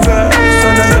invest.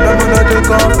 And another man I take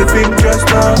off the pink dress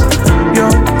dog. Yo,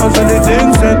 I saw the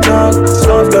thing set dog.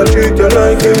 Soft girl treat you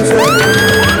like insect.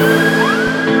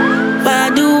 Why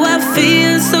do I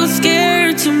feel so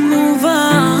scared to move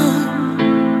on?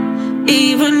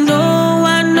 Even though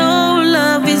I know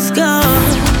love is gone.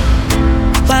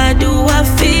 Why do I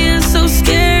feel so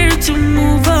scared to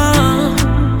move on?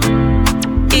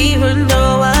 Even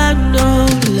though I know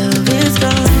love is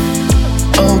gone.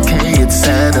 Okay, it's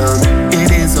settled.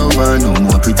 It is over, no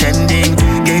more pretending.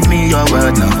 Gave me your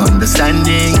word, now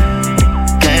understanding.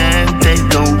 Can't take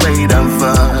the weight of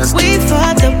us. We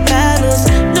fought the battles.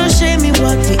 No shame in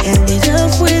what we ended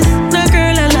up with. No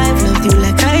girl alive loved you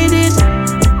like I did.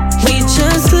 We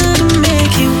just couldn't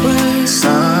make it work.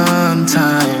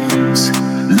 Sometimes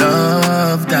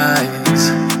love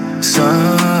dies.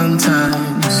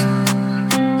 Sometimes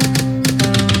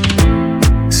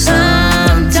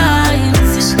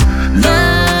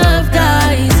love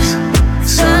dies.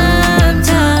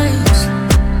 Sometimes.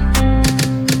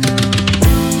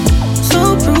 So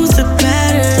bruised and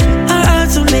battered, our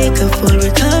hearts will make a full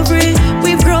recovery.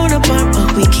 We've grown apart, but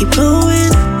we keep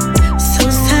going. So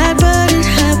sad, but it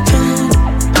happened.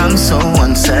 I'm so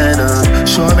unsettled.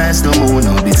 Sure as the moon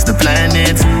orbits the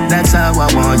planet. That's how I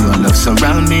want your love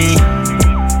surround me.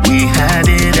 We had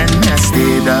it and messed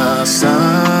it up.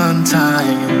 Sometimes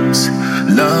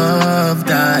love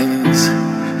dies.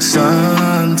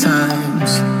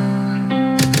 Sometimes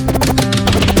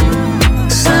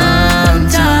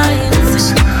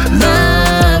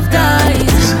love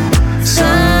dies.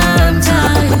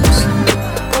 Sometimes.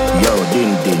 Yo,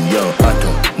 ding, yo, pato.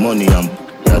 Money and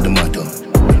the matter.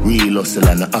 Real hustle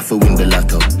and I have to win the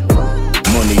lotto.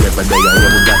 Money every day I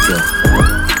never got you.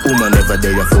 Woman every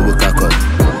day I feel we cock up.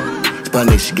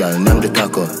 Spanish girl, name the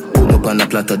taco. Put me up on a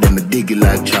platter, then me dig it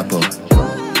like chopper.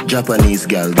 Japanese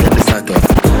girl, get the sato.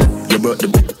 You brought the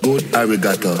good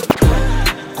arigato.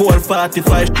 Cold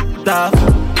 45 off.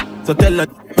 So tell her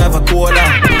have a cola.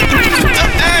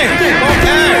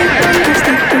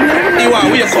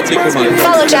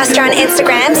 Follow Jester on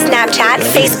Instagram, Snapchat,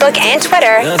 Facebook, and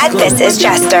Twitter at This Is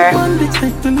Jester.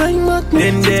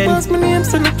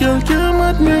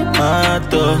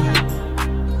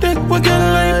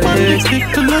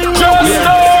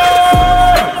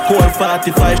 Whole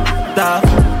 45 off.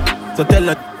 So tell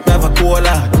her have a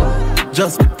cola.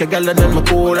 Just a gal and then my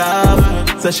cool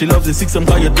off. Says she loves the 6 and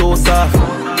got your toes off.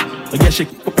 I guess she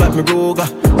up like me Ruger.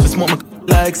 She smoke my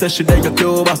like says she like a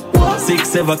Cuba.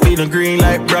 6-7 clean and green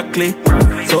like broccoli.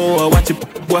 So I watch it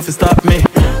boy fi stop me.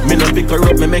 Me no pick her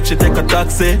up, me make she take a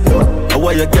taxi. I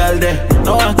want your gal there,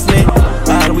 no ask me.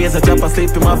 Always a chop asleep,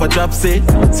 him have a drop seat.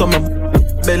 So my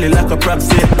belly like a prop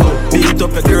seat. Beat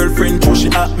up a girlfriend, true she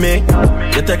at me.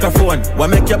 You take her phone, why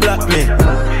make you block me?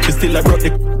 She still a broke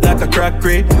the like a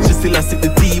crackery. She still a sit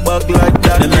the T-bag like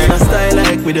that. The man a style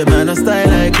like we, the man a style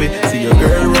like we. See your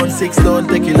girl run 6, don't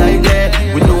take it like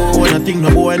that. We know one thing, no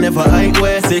boy never hide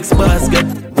where. 6 basket,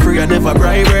 free I never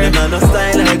bribe her. The man a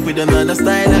style like we, the man a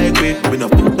style like we. We no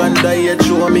put under yet,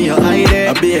 show me your eye there.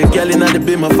 I be a girl in the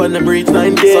beam, I find them reach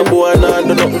 19. Some boy not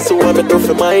do nothing, so I'm a do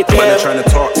for my team. When they're trying to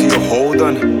talk to you, hold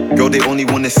on. Girl, they only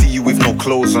wanna see you with no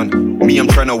clothes on. Me, I'm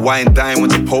trying to wine dine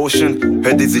with a potion.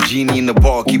 Heard there's a genie in the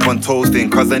bar, keep on toasting.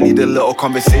 Cause I need a little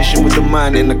conversation with the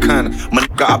man in the can. My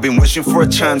nigga, I've been wishing for a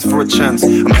chance,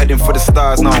 I'm heading for the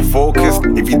stars, now I'm focused.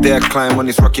 If you dare climb on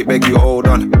this rocket, beg you hold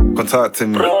on. Come talk to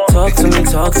me. Talk to me,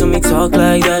 talk to me, talk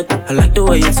like that. I like the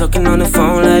way you're talking on the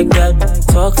phone like that.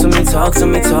 Talk to me, talk to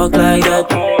me, talk like that.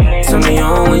 Turn me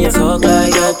on when you talk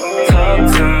like that.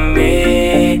 Talk to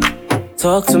me.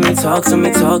 Talk to me, talk to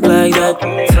me, talk like that.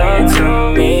 Talk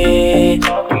to me.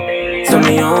 Turn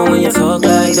me on when you talk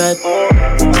like that.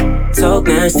 Talk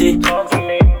nasty.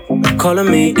 Calling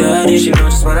me daddy, she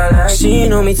knows just what I like. She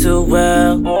know me too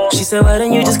well. She said, why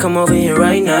don't you just come over here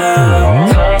right now?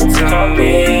 Talk to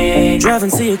me.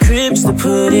 Driving to your crib just to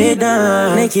put it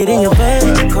down. Naked in your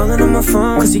bed, calling on my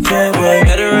phone cause you can't wait.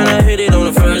 Better and I hit it on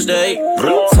the first date.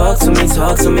 Talk to me,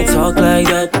 talk to me, talk like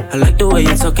that. I like the way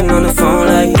you're talking on the phone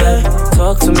like that.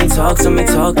 Talk to me, talk to me,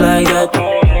 talk like that.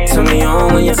 Turn me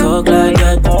on when you talk like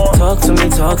that. Talk to me,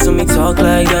 talk to me, talk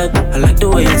like that. I like the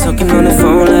way you're talking on the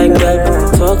phone like that.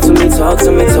 Talk to me, talk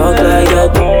to me, talk like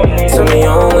that. Turn me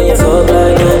on when you talk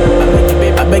like that.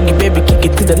 I beg you, baby, kick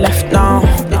it to the left now.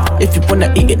 If you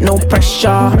wanna eat it, no pressure.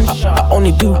 I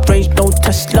only do range, no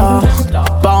Tesla.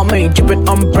 Balmain, drippin'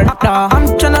 umbrella. I'm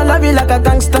tryna love you like a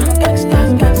gangster.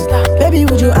 Baby,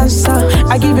 would you answer?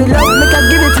 I give you love, make I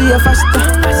give it to you faster.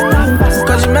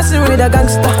 Cause you messing with a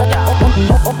gangster.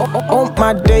 On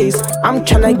my days, I'm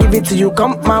tryna give it to you,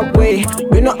 come my way.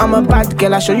 You know I'm a bad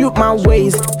girl, I show you my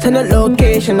ways. Send a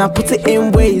location, I put it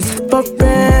in ways.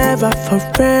 Forever,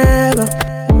 forever.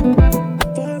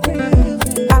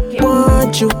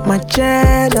 You, my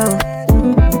channel.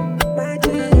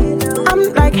 I'm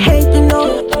like, hey, you know,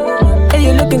 hey,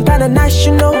 you looking kinda nice,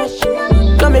 you know.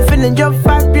 Got me feeling your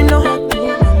vibe, you know.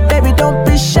 Baby, don't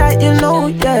be shy, you know,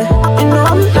 yeah. You know,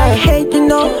 I'm like, hey, you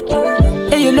know,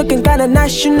 hey, you looking kinda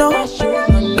nice, you know.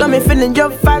 Got me feeling your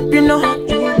vibe, you know.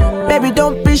 Baby,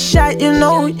 don't be shy, you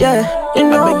know, yeah. You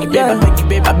know,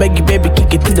 I beg you, baby,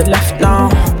 kick it to the left now.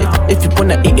 If you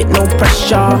wanna eat it, no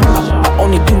pressure. I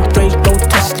only do range, no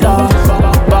Tesla.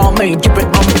 Balmain, drippin'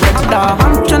 umbrella.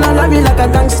 I'm tryna love you like a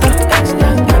gangster.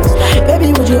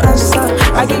 Baby, would you answer?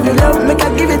 I give you love, make I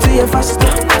give it to you faster.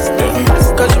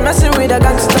 Cause you messing with a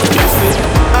gangster.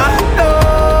 I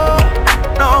know,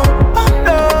 no,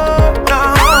 no,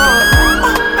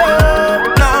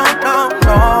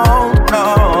 no, no,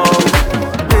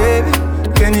 baby,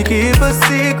 can you keep a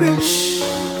secret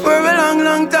for a long,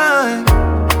 long time?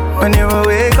 When you're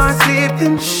awake or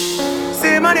sleeping,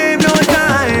 say my name no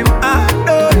time. I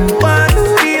know you want to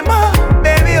be my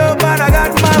baby, oh, but I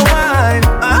got my wife.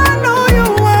 I know you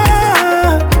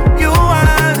want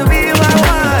to be my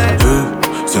wife.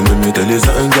 So let me tell you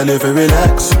something, girl, if you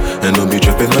relax and don't be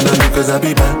tripping on me, cause I'll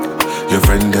be back. Your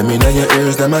friend, them in your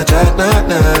ears, them a chat, nah,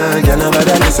 nah. Girl,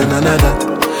 nobody listen, none of that.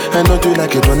 And don't you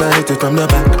like it when I hit it from the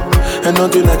back? And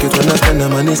don't you like it when I spend the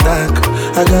money stack?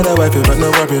 I got a wife, but no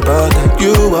worry about that.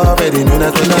 You already knew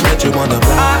that when I met you on the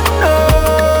block. I know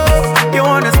you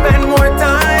wanna spend more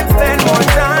time, spend more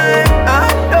time. I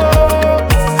know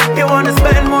you wanna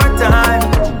spend more time.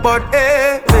 But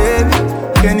hey, baby,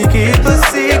 can you keep a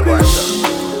secret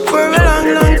for a long,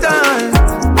 long time?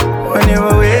 When you're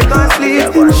awake or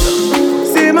sleeping,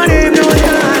 say my name no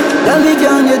time. Tell me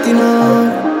can't get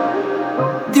enough.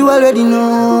 You already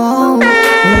know.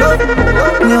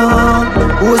 No,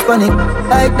 who's panic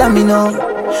like that, me know.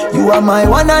 You are my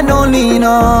one and only, you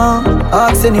know.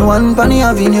 Ask anyone, Fanny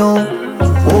Avenue.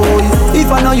 Oh,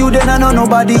 if I know you, then I know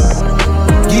nobody.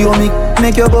 Give me,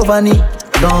 make your go funny.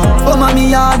 Don't come at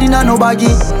me hard in a no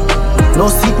baggy. No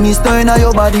sick me stirring at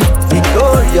your body.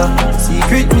 Victoria,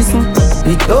 secret missing.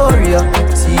 Victoria,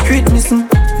 secret missing.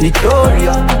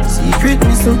 Victoria, secret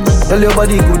missing. Tell your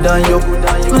body good and you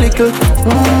little.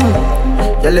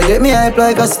 Girl, you get me hype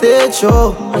like a stage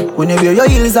show. When you wear your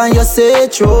heels and you say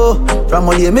true. From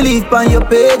all day me leave on your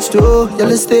page too. Girl,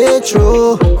 you stay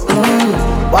true.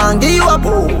 Wanna give you a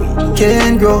boo,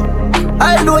 can't grow.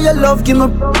 I know your love, give me.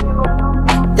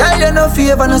 Girl, you no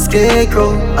favor, no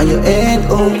scarecrow. And you ain't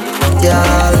girl.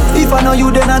 If I know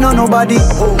you, then I know nobody.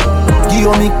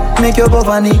 Give me, make your go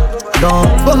funny. Don't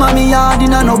come at me hard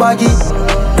in a no baggy.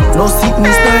 No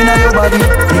sickness down in your body.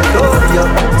 Victoria,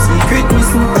 secret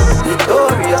missing.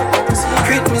 Victoria,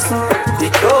 secret missing.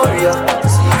 Victoria,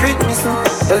 secret missing.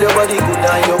 Tell your body good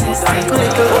and your pussy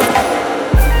little.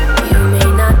 You may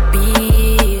not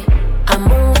be a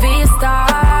movie star.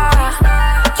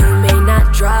 You may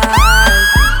not drive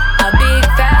a big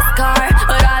fast car,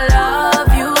 but I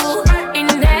love you in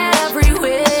every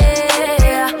way.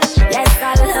 Yes,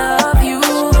 I love you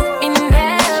in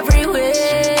every way.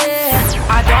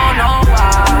 I don't know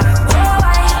why.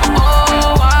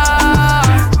 Oh, why?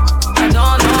 I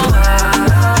don't know why.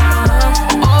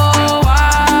 Oh, why?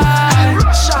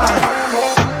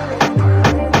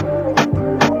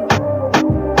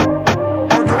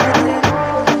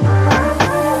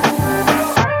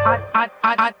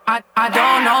 I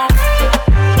don't know.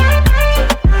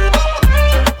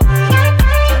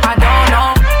 I don't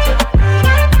know.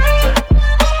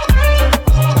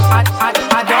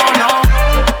 I don't know.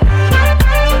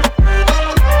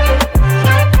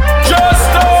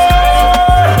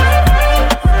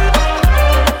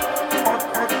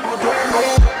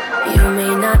 You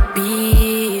may not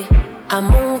be a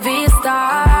movie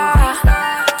star.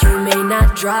 You may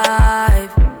not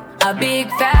drive a big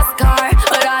fast car,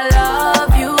 but I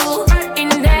love you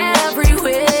in every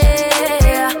way.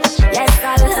 Yes,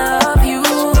 I love you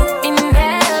in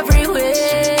every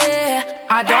way.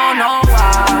 I don't know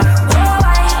why.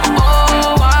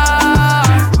 Oh, why?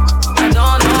 I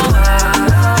don't know why.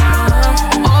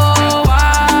 Oh, why?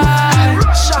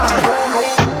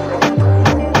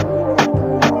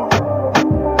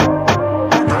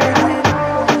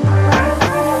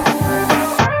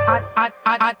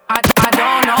 I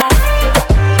don't know.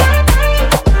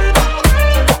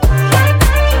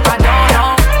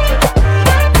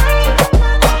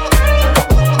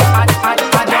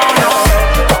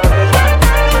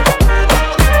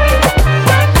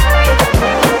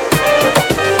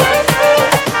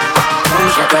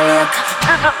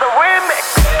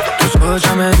 Tus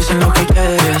ojos me dicen lo que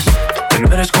quieres, que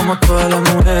no eres como todas las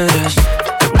mujeres.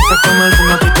 Te gusta como el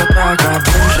ritmo que te ataca.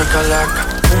 Boom shakalaka,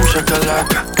 boom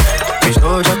shakalaka. Mis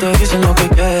ojos ya te dicen lo que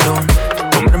quiero,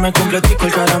 comerme completico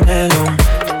el caramelo,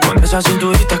 con esa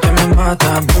cinturita que me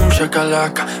mata. Boom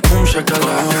shakalaka, boom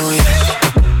shakalaka. Oh, yes.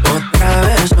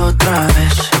 Otra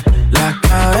vez, la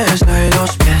cabeza y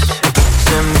los pies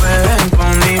se mueven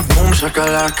con mi boom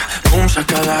shakalaka,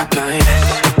 yes.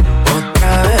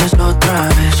 Otra vez,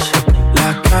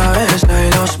 la cabeza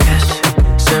y los pies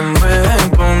se mueven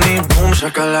con mi boom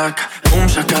shakalaka,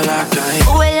 yes.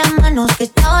 Sube las manos que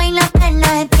esta vaina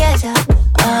apenas empieza.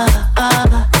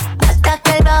 Hasta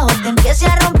que el bajo te empiece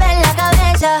a romper la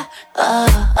cabeza.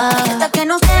 Hasta que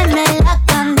no queme la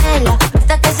candela,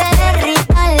 hasta que se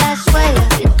derrita la suela.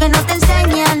 Lo que no te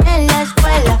enseñan en la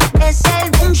escuela es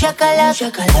el boom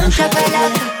shakalaka, boom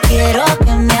shakalaka. Quiero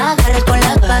que me agarres con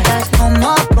las patas, como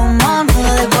nudo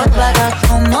de Volkswagen,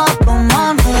 como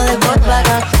nudo de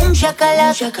Volkswagen. Boom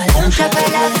shakalaka, boom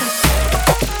shakalaka.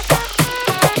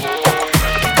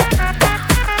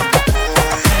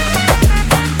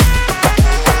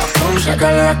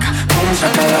 Shakalaka, boom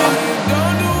shakalaka.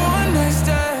 Don't do one night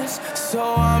stands, so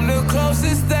I'm the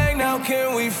closest thing. Now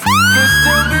can we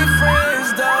still be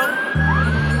friends though?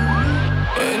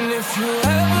 And if you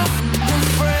ever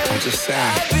friends, I'm just saying,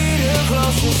 I'll be the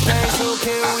closest thing. So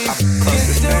can we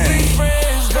still be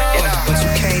friends though? Yeah, but you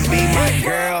can't be my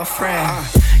girlfriend.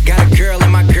 Got a girl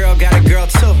and my girl got a girl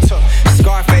too.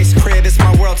 Scarface crib, it's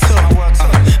my world too.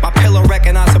 My pillow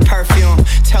recognize a perfume.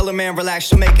 Tell a man relax,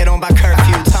 she'll make it on by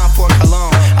curfew. Time for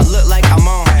cologne, I look like I'm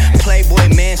on Playboy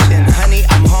Mansion, honey,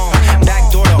 I'm home.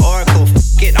 Back door to Oracle,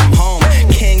 f*** it, I'm home.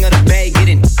 King of the Bay,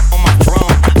 getting on my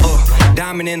throne.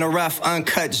 Diamond in the rough,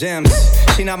 uncut gems.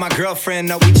 She not my girlfriend,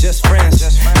 no, we just friends.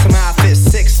 Somehow I fit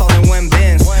 6 all in one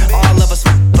Benz. All of us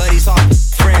buddies, all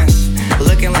friends.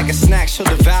 Looking like a snack, she'll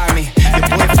devour me. Your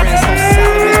boyfriend's so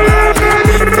salary is my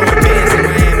hourly. Throwing bands in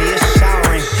Miami, it's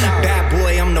showering. Bad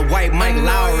boy, I'm the white Mike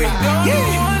Lowry.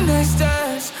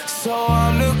 So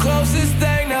I'm the closest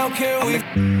thing. Now can we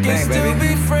still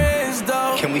be friends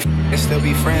though? Can we still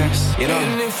be friends? You know.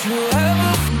 And if you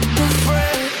ever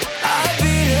friend, I'll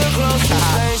be the closest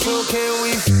thing. So can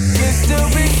we still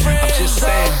be friends? I'm just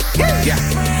saying.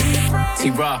 Yeah.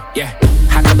 T-Raw, yeah.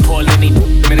 I can pull any,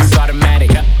 man, it's automatic.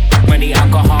 money,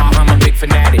 alcohol, I'm a big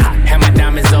fanatic. Have my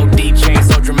diamonds OD, chain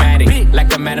so dramatic.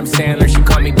 Like a Madam Sandler, she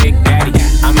call me Big Daddy.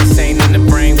 I'm insane in the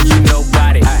brain, but you know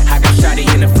about it. I got shawty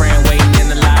in the friend waiting in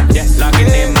the lobby. Logging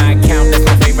in my account, that's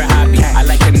my favorite hobby. I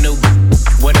like a new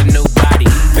with a new body.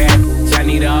 Bad, I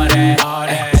need all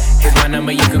that. Here's my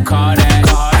number, you can call that.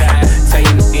 Tell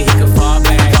you he can fall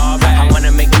back. I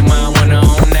wanna make you mine, wanna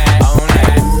own that.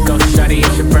 Go shawty,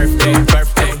 it's your birthday.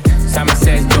 Simon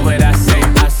says, do what I say.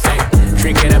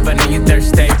 Drink it up, I know you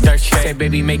thirsty. Say,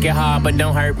 baby, make it hard, but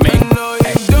don't hurt me. I know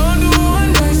you don't do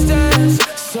one night stands,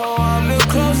 so I'm the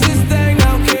closest thing.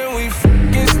 How can we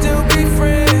f***ing still be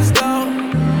friends, though?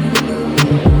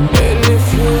 And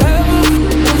if you ever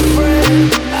f***ing a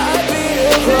friend, I'd be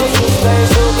the closest thing.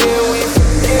 So can we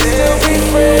f***ing still be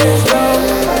friends, though?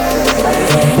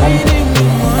 There's a meeting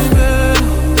in my bed,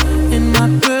 in my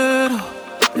bed.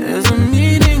 There's a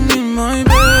meeting in my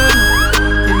bed.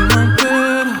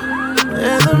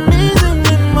 There's a meeting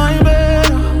in my bed,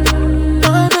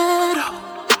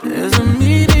 There's a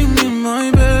meeting in my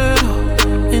bed,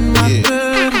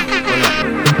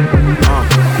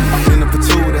 Dinner for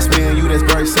two, that's me and you, that's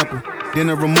very simple.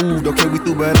 Dinner removed, okay, we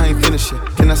through, but I ain't finished yet.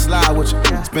 Can I slide with you?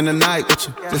 Spend the night with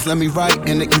you. Just let me write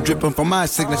and it you dripping from my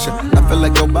signature. I feel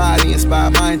like your body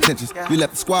inspired my intentions. You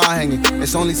left the squad hanging,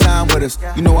 it's only time with us.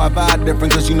 You know I vibe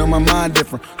different, cause you know my mind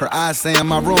different. Her eyes saying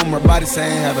my room, her body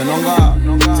saying heaven on God.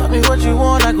 Tell me what you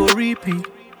want, I go repeat.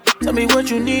 Tell me what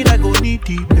you need, I go deep,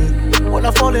 deep. When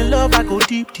I fall in love, I go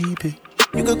deep, deep.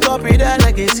 You could copy that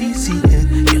like it's easy.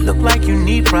 You look like you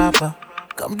need proper.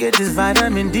 Come get this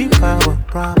vitamin D power,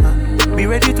 proper. Be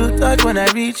ready to touch when I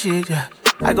reach it, yeah.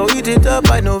 I go eat it up,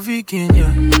 I know vegan,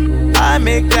 yeah. I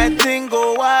make that thing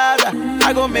go wild.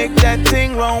 I go make that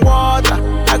thing run water.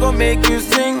 I go make you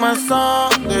sing my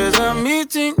song. There's a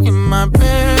meeting in my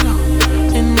bed,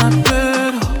 in my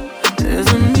bed. There's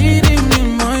a meeting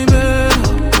in my bed,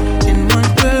 in my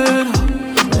bed.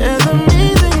 There's a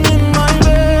meeting in my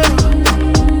bed,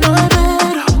 my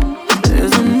bed.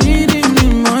 There's a meeting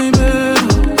in my bed,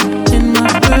 in my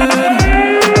bed.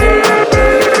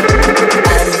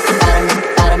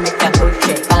 Gotta make that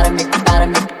bullshit. Gotta make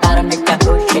that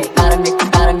bullshit. Gotta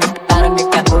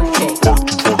make that bullshit. Fuck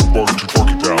it down low.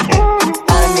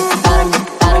 Gotta make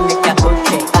that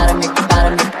bullshit. Gotta make that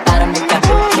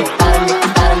bullshit.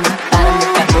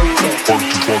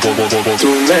 Tú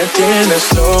me tienes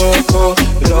loco,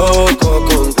 loco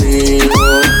contigo.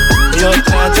 Yo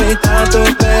trato y trato,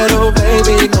 pero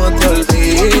baby no te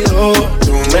olvido.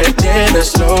 Tú me tienes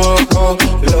loco,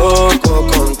 loco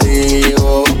contigo.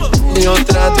 Yo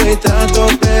trato y trato,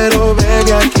 pero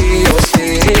baby aquí yo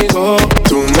sigo.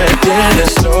 Tú me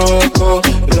tienes loco,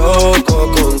 loco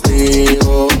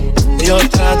contigo. Yo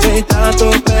trato y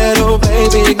trato, pero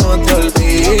baby no te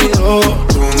olvido.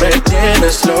 Tú me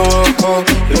tienes loco,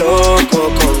 loco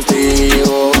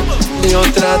contigo. Yo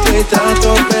trato y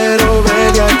trato, pero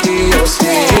baby aquí yo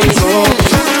sigo.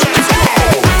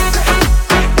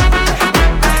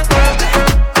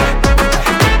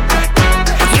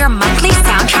 Your monthly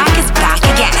soundtrack is back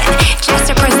again.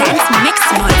 Jester presents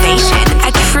Mixed Motivation,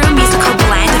 a true musical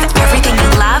blend of everything you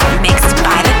love mixed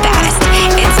by the best.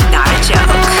 It's not a joke.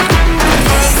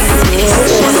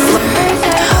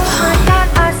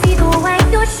 I see the way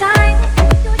you shine.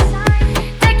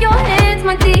 Take your hands,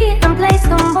 my dear, and place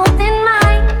them both in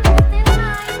mine.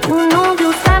 You know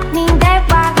you stopped me there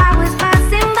while I was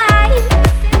passing by.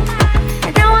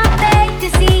 And now I beg to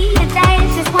see you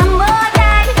dance just one more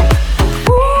time.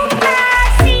 Ooh, I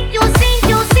see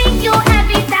you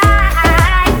every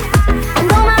time.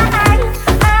 And oh my,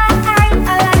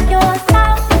 I like your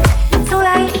style. So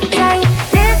like,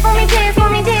 dance for me, dance for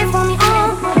me, dance for me, oh.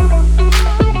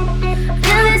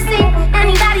 Feel this thing,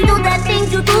 anybody do the things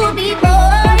you do before.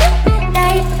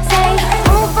 They say,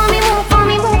 move for me, move for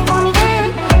me, move for me, yeah.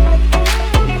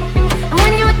 And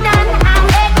when you're done, I'll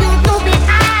make you do it,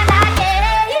 I like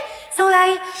it. So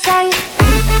like, say,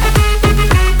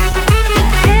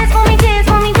 dance for me, dance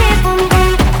for me, dance for me,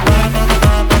 yeah.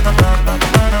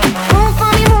 Move for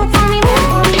me, move for me, move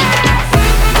for me, yeah.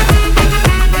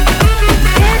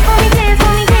 Dance for me, dance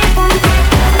for me, dance for me.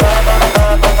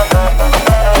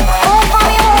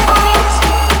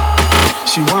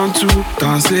 She want to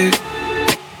dance it,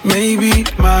 maybe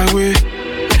my way,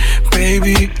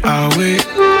 baby I'll wait.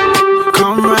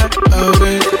 Come right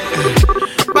away.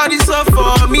 Body so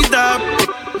for me that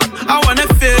I wanna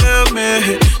feel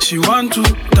me. She want to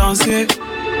dance it,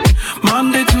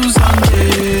 Monday to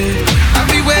Sunday. I've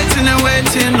been waiting and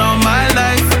waiting all my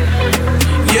life.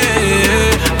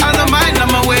 Yeah, I don't mind,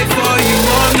 I'ma wait for you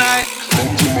all night.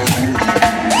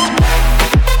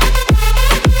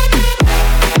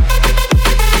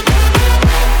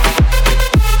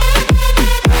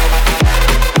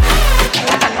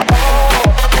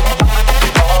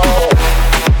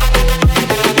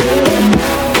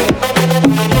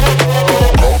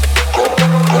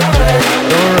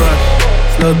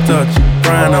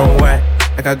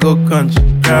 I go country,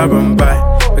 grab and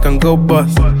buy. We can go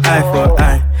bust, eye for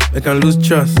eye. We can lose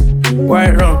trust.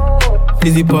 White rum,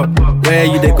 fizzy pop. Where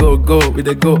you they go, we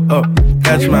they go up.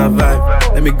 Catch my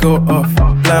vibe, let me go off.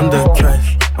 Blam the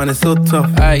trash, man it's so tough.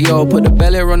 Alright yo, put the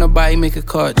belly on her body, make a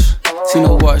catch. See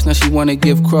no watch, now she wanna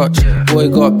give crotch. Boy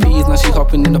got peas, now she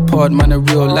hopping in the pod. Man a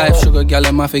real life sugar gal,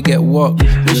 and my forget walk.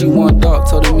 When she want dark,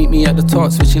 told her meet me at the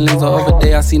top. Switching lanes the other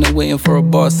day, I seen her waiting for a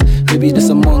bus. Maybe this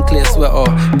a Moncler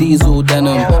sweater, diesel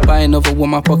denim. Buy another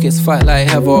one, my pockets fight like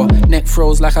heather. Neck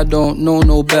froze like I don't know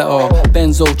no better.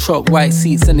 Benzo truck, white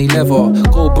seats and they leather.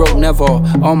 Go broke never,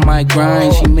 on my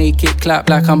grind. She make it clap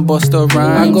like I'm Busta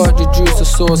Rhymes. I got the juice, the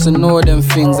sauce and all them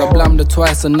things. I blammed her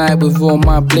twice a night with all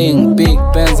my bling. Big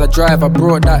Benz I drive, I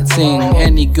brought that thing.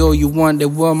 Any girl you want, they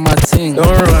want my thing. Don't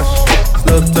rush,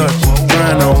 slow touch,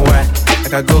 grind on white.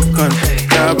 Like I go country,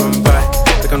 grab and buy.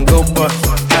 We can go bust,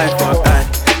 eye for eye.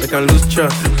 We can lose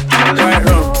trust. White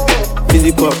rum,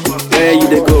 fizzy pop. Where you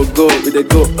they go, we they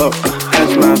go up.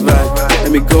 Catch my vibe,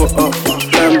 let me go up.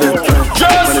 Damn the track,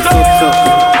 man it's so tough.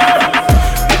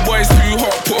 The boy's too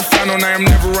hot, put a fan on. I am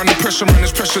never under pressure, man,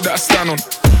 it's pressure that I stand on.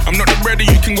 I'm not the ready,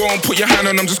 you can go and put your hand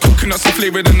on. I'm just cooking up some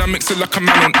flavor, then I mix it like a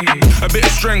man on. A bit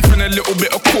of strength and a little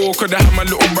bit of core. Could I have my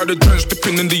little brother drenched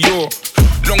dipping in the York?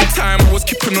 Long time I was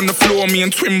keeping on the floor. Me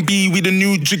and Twin B, we the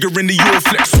new jigger in the York.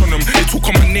 Flex on them, they talk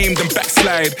on my name, then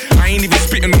backslide. I ain't even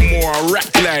spitting no more, I rap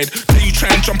glide. Then you try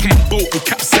and jump on my boat, you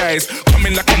capsize.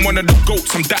 Coming like I'm one of the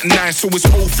goats, I'm that nice. So it's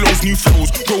old flows, new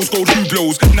flows, rose gold, new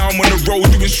blows. Now I'm on the road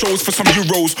doing shows for some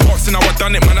euros. Asking how I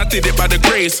done it, man, I did it by the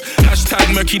grace. Hashtag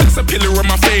murky, that's a pillar of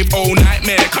my fave. Oh,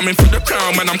 nightmare, coming for the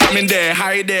crown, man, I'm coming there.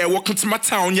 Hi there, welcome to my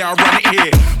town, yeah, I run it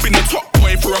here. Been the top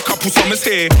boy for a couple summers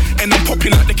here. And I'm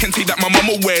popping like the Kente that my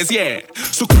mama wears, yeah.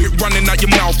 So quit running out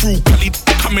your mouth, through Cali,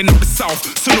 coming up the south.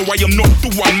 So no, I am not the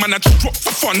one, man, I just dropped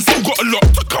for fun. Still got a lot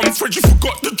to come, Fred, you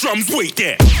forgot the drums, wait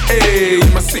there. Hey,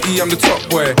 in my city, I'm the top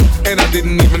boy. And I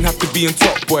didn't even have to be in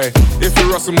top boy. If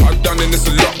you're us and what I've done, then it's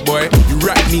a lot, boy. You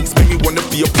rap needs make me wanna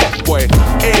be a pop boy.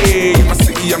 Hey, in my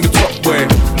city, I'm the top boy.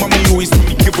 Mommy always told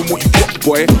me, give them what you got,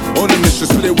 boy. On a mission,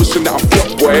 so they're wishing that I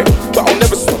flop, boy. But I'll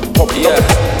never stop popping, yeah.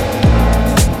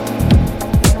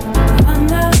 I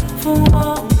never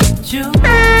want you.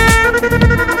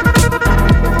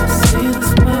 See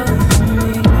this world for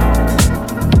me.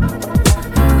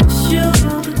 You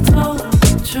told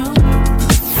the truth.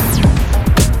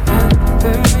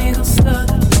 Girl, we gon' start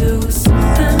to do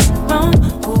something wrong.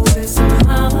 Always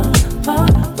somehow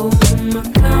apart. Oh my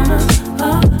God,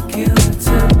 argue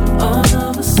till all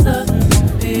of a sudden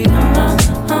be in my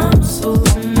arms. So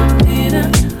I'm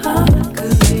beating hard,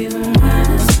 'cause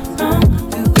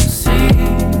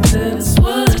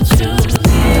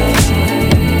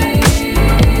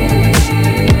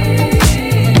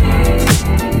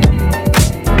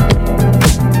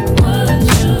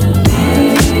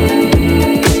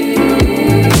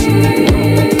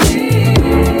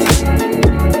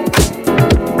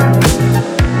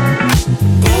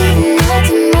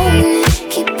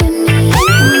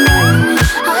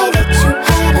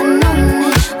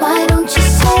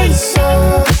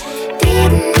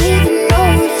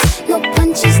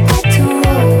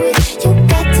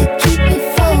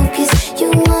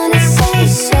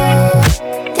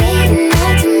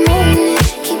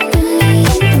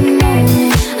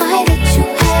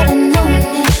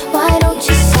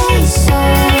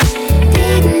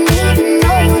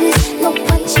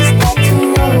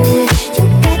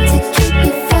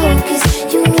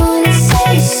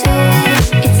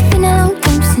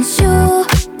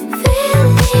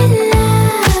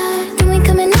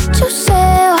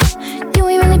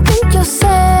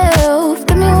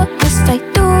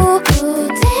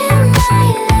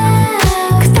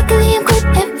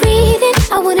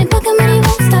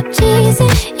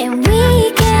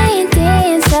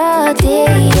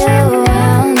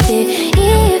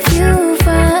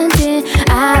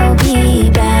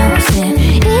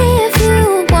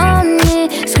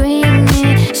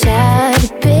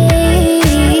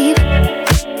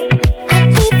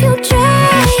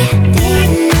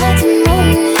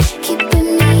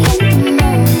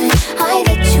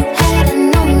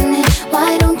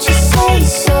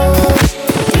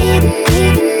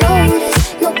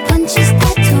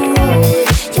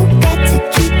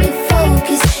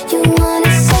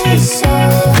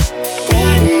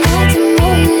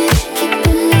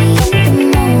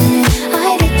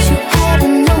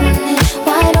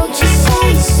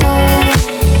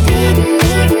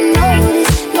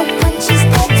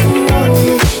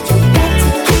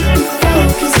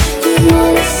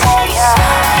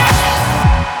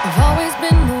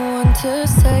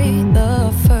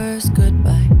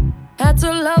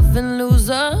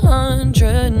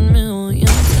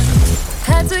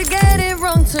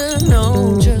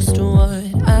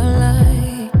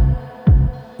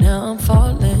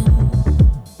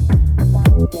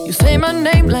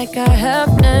like I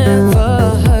have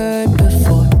never heard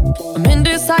before. I'm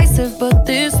indecisive, but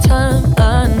this time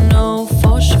I know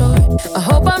for sure. I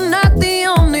hope I'm not the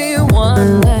only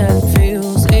one that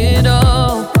feels it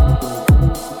all.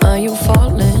 Are you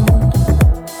falling?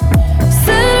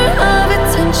 Center of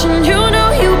attention, you know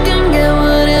you can get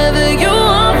whatever you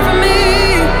want from me.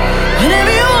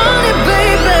 Whenever you want it,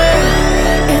 baby.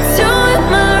 It's you and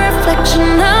my reflection.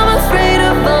 I'm afraid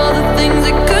of all the things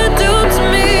it could do to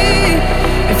me.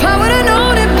 If I would've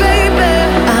known it, baby,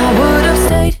 I would've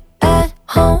stayed at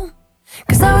home,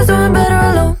 'cause I was doing better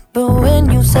alone. But when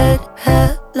you said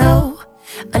hello,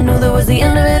 I knew that was the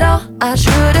end of it all. I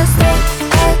should've stayed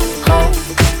at home,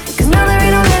 'cause now there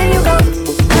ain't no letting you go.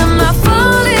 Am I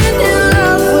falling in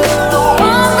love with the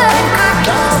one that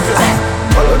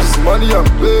all of this money I'm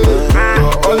paying,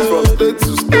 all is from state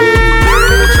to state.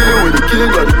 Chilling with the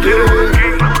king of the game.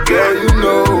 Girl, you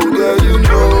know.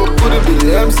 Could it be the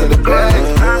M's in the bank?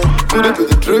 Could it be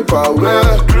the drip I wear?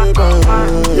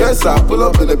 Yes, I pull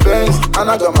up in the Benz, and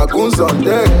I got my goons on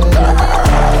deck.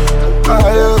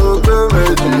 Aye, obe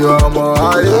meji ọmọ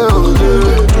ayé òde.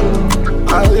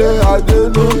 Ayé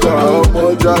Adénúgà ọmọ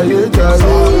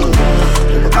jayéjayé.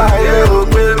 Ayé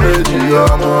obe meji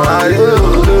ọmọ ayé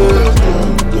òde.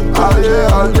 Ayé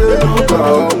Adénúgà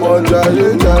ọmọ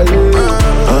jayéjayé.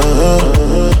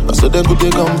 So they go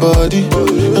take on body,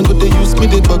 and go they use me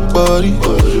they fuck body.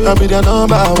 I be their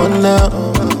number one now.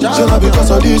 Shall not because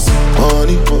of this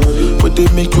money, but they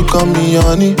make you call me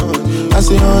honey. I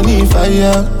say honey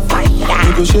fire,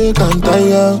 you go shake and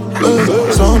tire.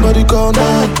 Somebody call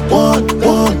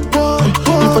 911.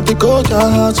 If I take out your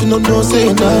heart, you know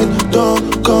say night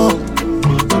don't come.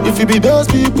 If you be those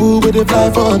people where they fly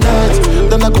for night,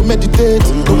 then I go meditate.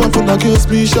 The weapon against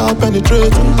me shall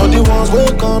penetrate. All the ones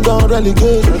where come down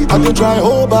relegate. I can try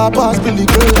over past Billy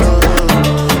Great.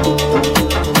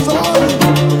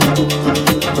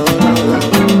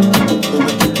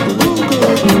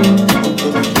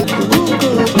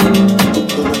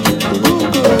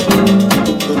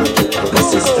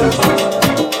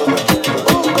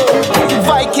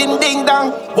 Viking ding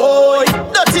dong, boy.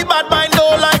 Dirty bad mind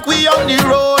don't like we on the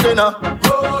road.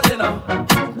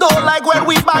 Don't like when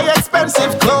we buy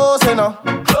expensive clothes, I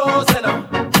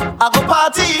go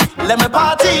party, let me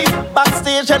party.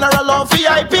 Backstage, general or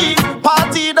VIP.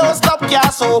 Party, don't stop,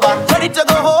 can't sober. Ready to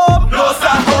go home? No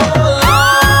stop, hold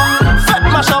on. Fed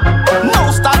mash up,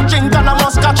 no stop, drink and I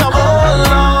must catch up. Hold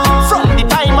on. From the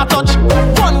time I touch,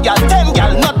 1 gal, 10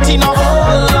 gal, not enough.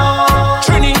 Hold on.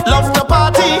 Trini, love the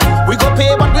party. We go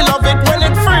pay, but we love it when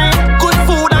it's free. Good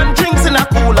food and drinks in a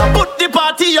cooler. Put the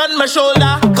party on my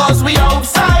shoulder, 'cause we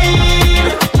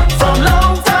outside from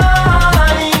long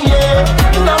time, yeah.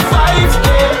 No fight,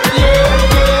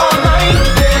 yeah. All night,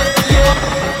 yeah.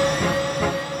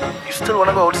 You still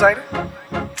wanna go outside?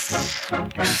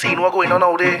 You seen what going on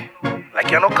out there?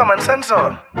 Like you no common sense,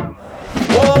 or?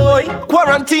 Boy,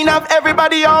 quarantine have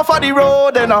everybody off of the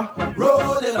road,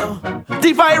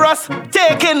 The virus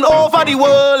taking over the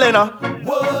world,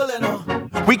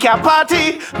 We can't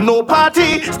party, no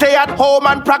party. Stay at home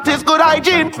and practice good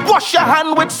hygiene. Wash your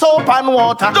hand with soap and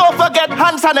water. Don't forget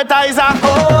hand sanitizer.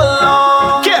 Hold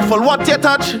on. Careful what you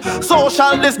touch.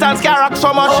 Social distance can't rock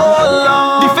so much. Hold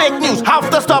on. The fake news have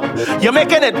to stop. You're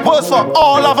making it worse for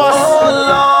all of us. Hold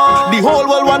on. The whole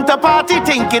world want to party.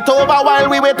 Think it over while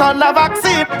we wait on the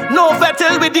vaccine. No fair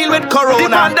till we deal with corona. The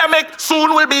pandemic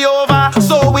soon will be over.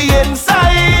 So we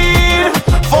inside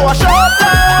for a short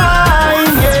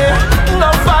time, yeah. No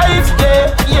fight,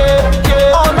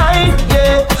 yeah. All night,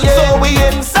 yeah. So we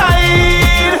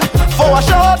inside for a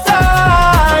short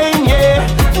time, yeah.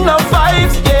 No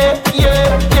fight,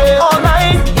 yeah. All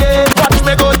night, yeah. Watch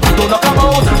me go, don't knock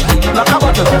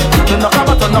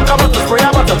about, spray a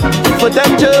bottle. For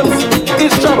them germs,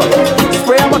 it's trouble.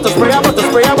 Spray a bottle. Don't knock about,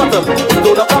 spray a bottle.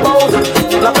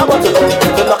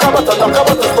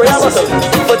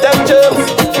 For them germs,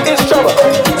 it's trouble.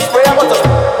 Spray a bottle.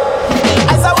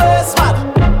 As I waste man,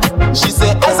 she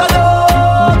say as I know.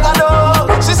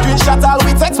 She screenshot all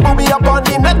we text, put me up on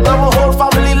the net. Now my whole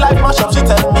family life mash up. She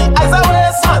tell me as I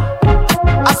waste man,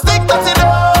 I stick to the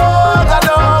dog. I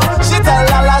know. She tell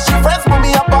Lala she friends, put me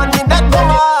up on the net. Come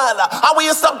on, how will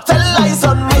you stop tell lies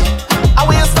on me? How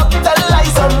will you stop tell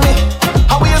lies on me?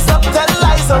 How will you stop tell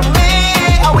lies on me?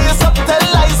 How will you stop tell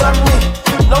lies on me?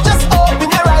 Now just open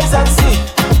your eyes and see.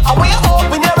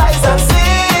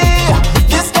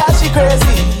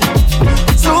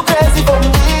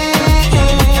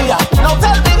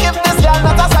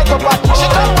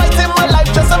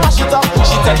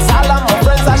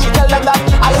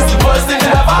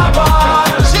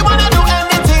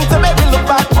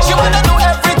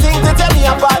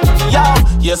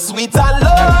 sweet and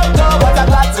low, but I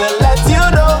got to let you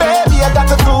know, baby, I got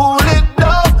to cool it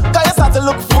down. Cause you start to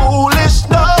look foolish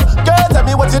now. Girl, tell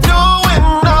me what you're doing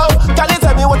now. Can you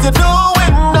tell me what you're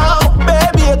doing now?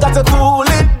 Baby, I got to cool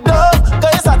it down.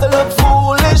 Cause you start to look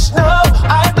foolish now.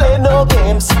 I play no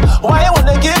games. Why you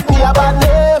wanna give me a bad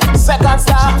name? Second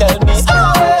star, tell me,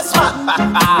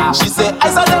 she say,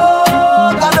 I saw no,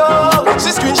 no.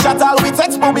 She screenshot all we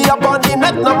text, put me up on the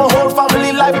net. Now my whole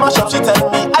family life mash up. She tell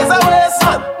me, I saw waste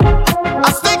man.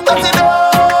 I stick to the no.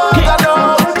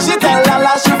 She tell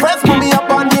Lala, she friends, put me up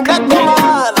on the net. Come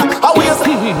on, how will you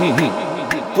say?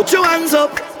 Put your hands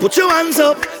up, put your hands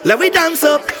up. Let me dance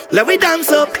up, let me dance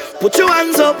up. Put your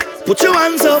hands up, put your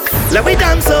hands up. Let me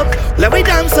dance up, let me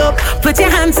dance up. Put your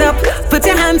hands up, put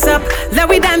your hands up. Let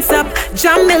me dance up.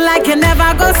 Jump me like you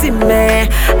never go see me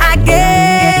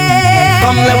again.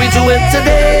 Come, let me do it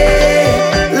today.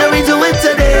 Let me do it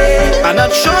today. I'm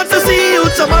not sure to see you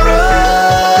tomorrow.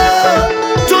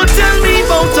 Don't tell me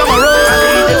about tomorrow. I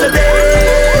need it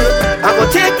today. I will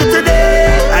take it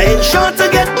today. I ain't sure to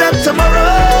get that tomorrow.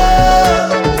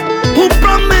 Who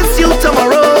promised you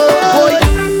tomorrow? Boy.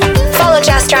 Follow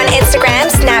Jester on Instagram,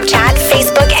 Snapchat,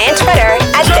 Facebook, and Twitter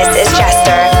at This Is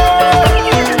Jester.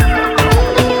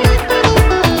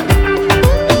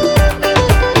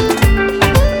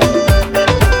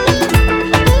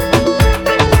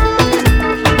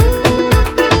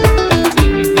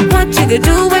 You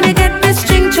do when you get this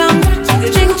ching chong,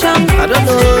 ching chong. I don't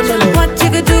know. What you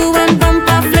could do when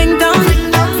bumper fling down,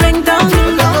 fling down.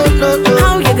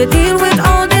 How you could deal with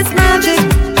all this magic,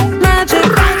 magic.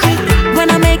 When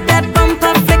I make that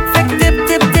bumper flick, flick, dip,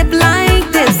 dip, dip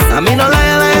like this. I mean no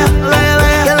liar.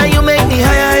 Girl, you make me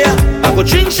higher. I go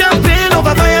drink champagne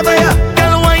over fire.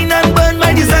 Girl, wine and burn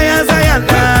my desires.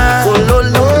 Oh no,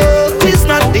 it's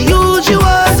not the usual.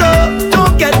 So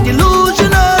don't get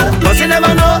delusional. Cause you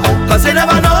never know. Cause you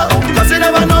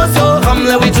never know, so come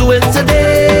let me do it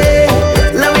today.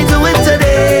 Let me do it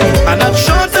today. I'm not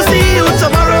sure to see you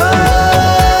tomorrow.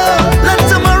 Let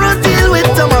tomorrow deal with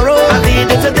tomorrow. I need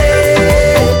it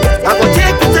today. I will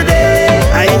take it today.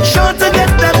 I ain't sure to get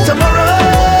that tomorrow.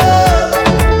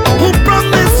 Who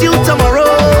promised you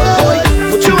tomorrow?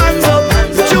 Put your hands up,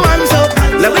 put your hands up.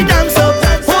 Let me dance up.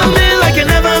 Hold me like you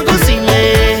never go see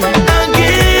me.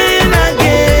 Again.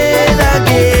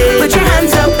 Put your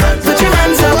hands up.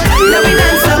 Let me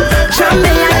dance up, jump me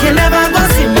like you never go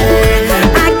see me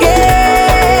again.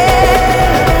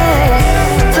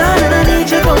 Darling, I need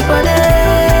your company.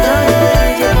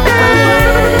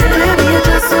 Baby, you're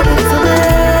just so good to me.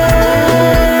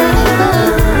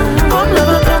 Come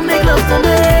lover, come make love to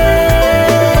me.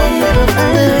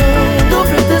 Don't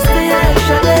fret to stay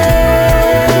extra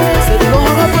day. Say we go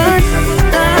have a fun,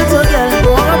 dance, oh girl, we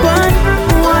go have a fun.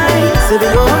 Why? Say we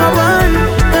go have a fun,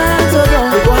 dance, oh girl,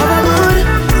 we go have a good.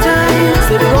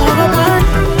 Say we go have a fun,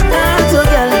 dance, oh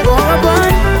girl, we go have a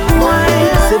fun. Why?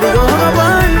 Say we go have a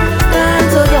fun,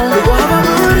 dance, oh girl, we go have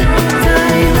a good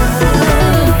time.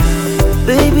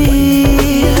 Baby,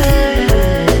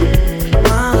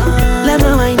 let me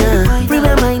wine now, bring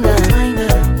my mind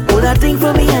now. All that thing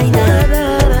from behind now,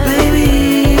 baby.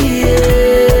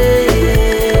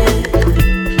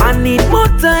 I need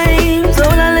more time, so a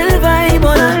little vibe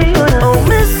on her. Oh,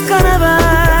 Miss Carnival.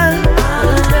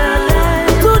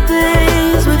 2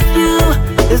 days with you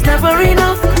is never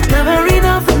enough,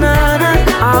 nana.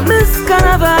 I miss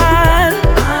Carnival.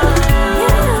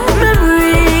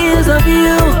 Memories of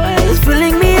you is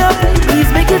filling me up. Please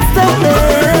make it stop.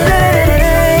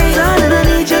 Darling, I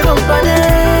need your company.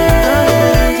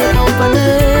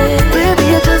 Baby,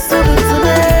 you're just so good to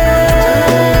me.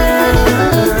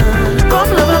 Come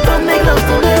lover, come make love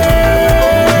to me.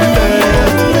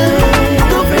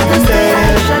 Don't fret to stay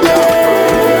action.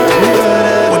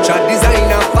 Watch her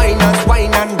designer, finance,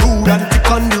 wine and rude and tick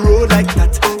on the road like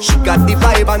that. She got the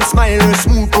vibe and smile, her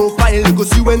smooth profile. You go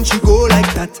see when she go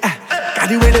like that. Got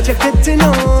the way that you're getting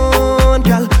on,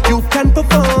 girl. You can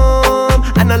perform,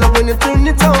 and I love when you turn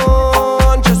it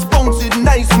on. Just bounce it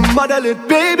nice and model it,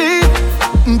 baby.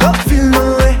 Don't feel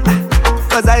no way,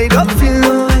 cause I don't feel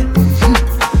no way.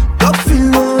 Don't feel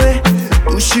no way.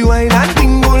 Do she wine and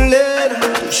dingle it?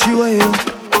 Do she wine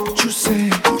up, juicy?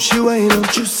 Do she wine up,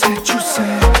 juicy? Do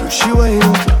she wine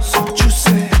up, so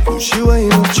juicy? Do she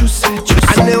wine up, juicy?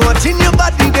 And they watching your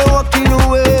body, they walking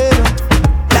away.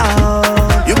 Now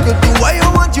you could do what you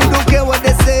want, you don't care what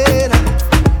they say.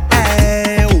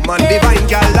 Hey, woman divine,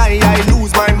 girl, I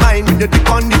lose my mind when you dip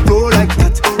on the floor like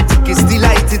that. It's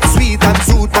delight, it's sweet and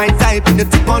suit my type. When you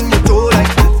tip on your toe like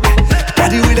that.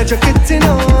 Got the way that you're getting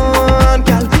on,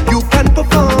 girl. You can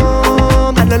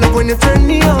perform, and I love when you turn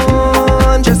me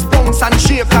on. Just bounce and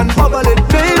shake and bubble it,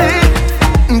 baby.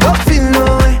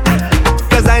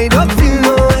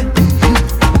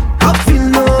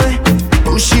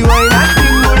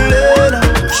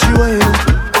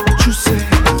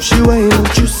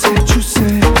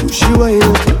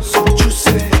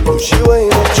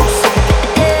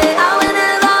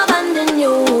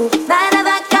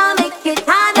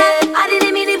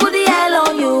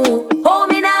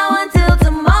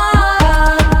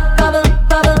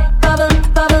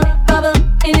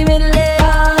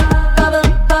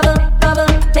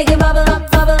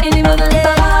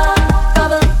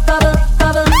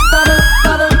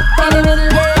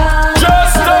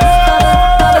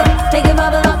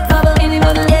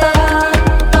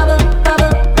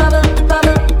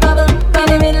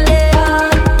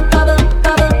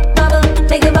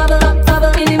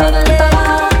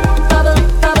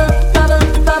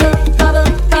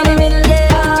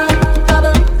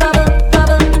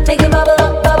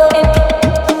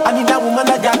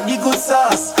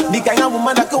 The kind of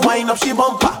woman that can wind up she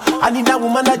bumper. I need a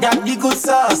woman that got the good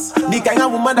sauce. The kind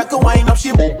of woman that can wind up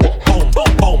she boom, boom, boom,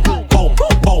 boom, boom,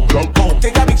 boom, boom, boom.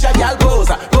 Take a picture, girl,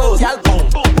 pose, girl, boom,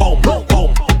 boom, boom,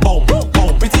 boom, boom,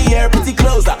 boom. Pretty hair, pretty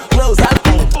clothes, boom,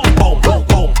 boom, boom,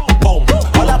 boom, boom, boom.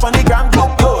 All up on the gram,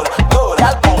 good, girl,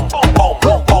 boom, boom,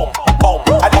 boom, boom,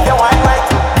 boom. I think you wine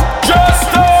right.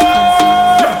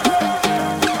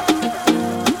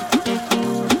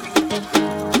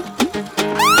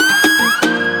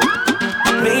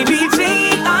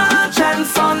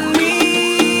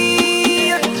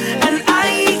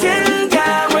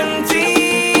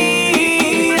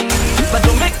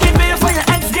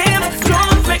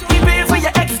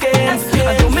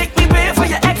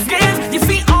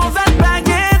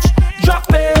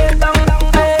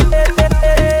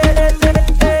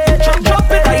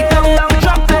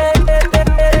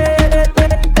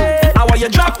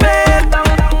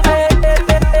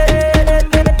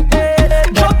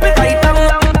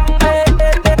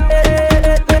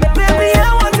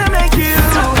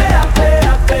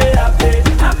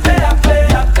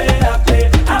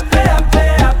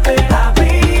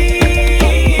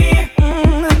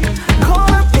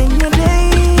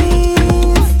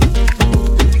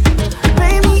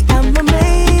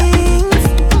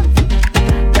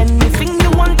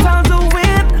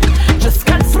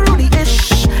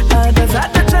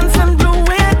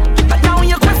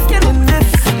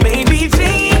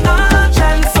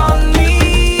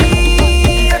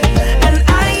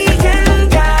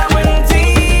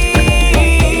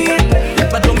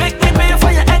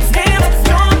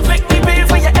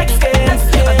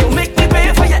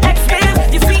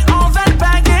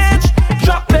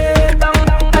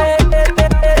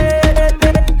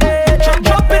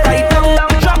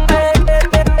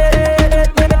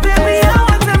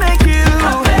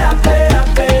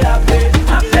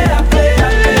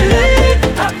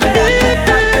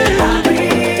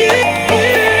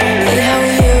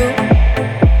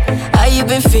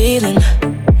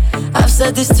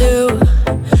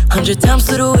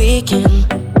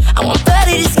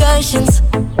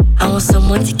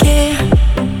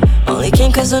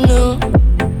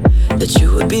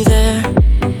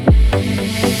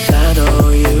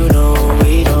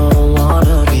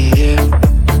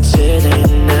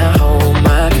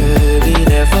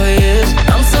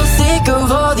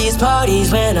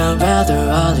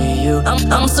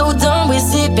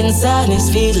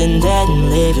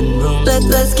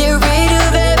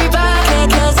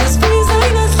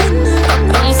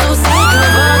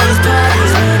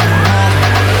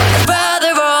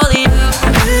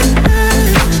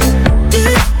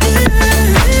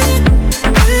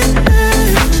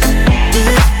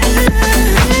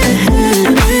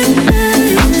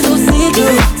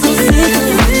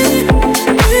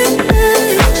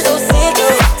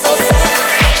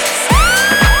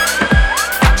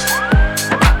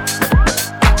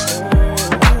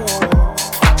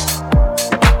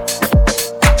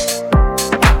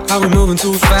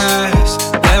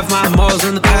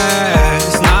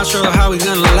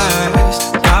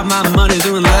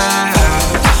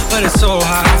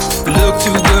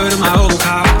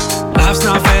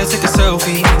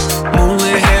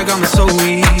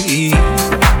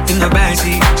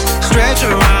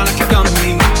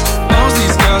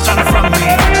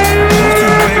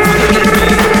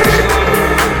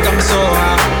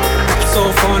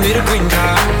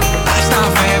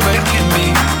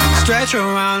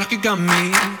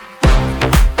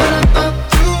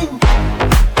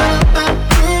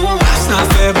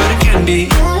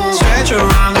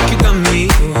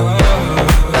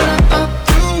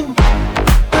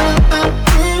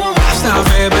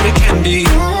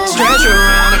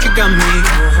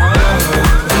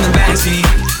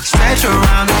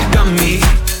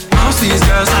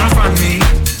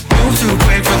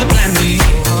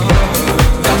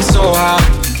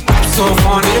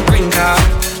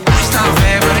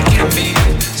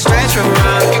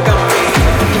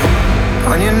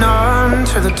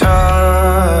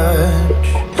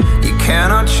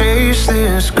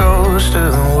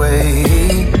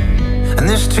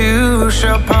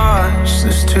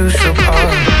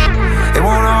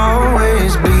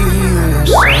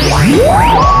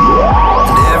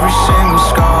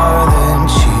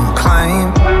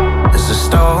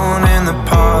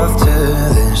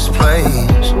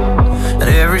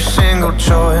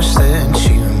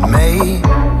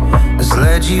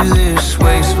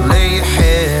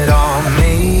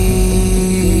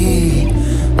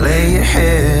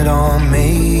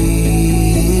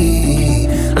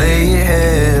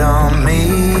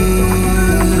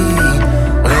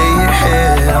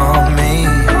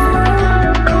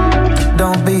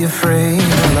 Don't be afraid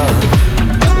of love.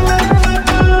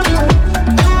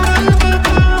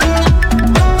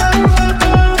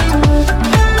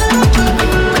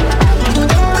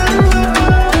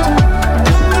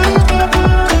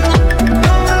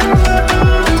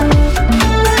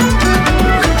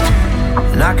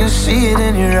 I can see it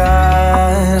in your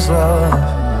eyes, love.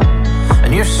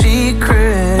 And your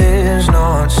secret is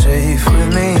not safe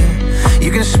with me.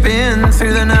 You can spin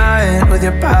through the night with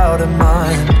your powder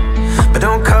mind, but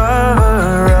don't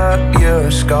cover up your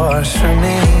scars for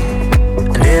me.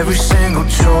 And every single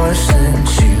choice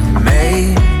that you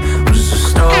made was a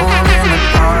stone in the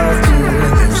path to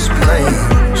this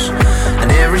place. And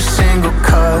every single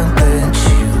cut that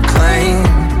you claim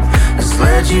has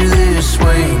led you this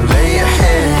way. Lay your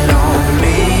head on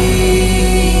me.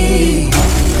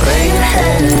 Lay your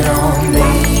head on me.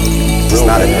 It's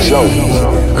not a joke.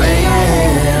 Lay your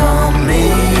head on me.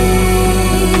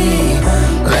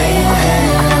 Lay your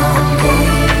head on me.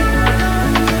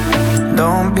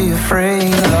 Don't be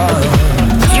afraid of.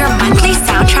 Your monthly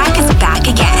soundtrack is back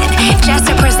again.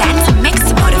 Jester presents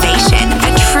Mixed Motivation, a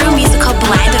true musical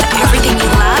blend of everything you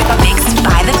love mixed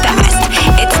by the best.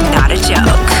 It's not a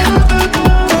joke.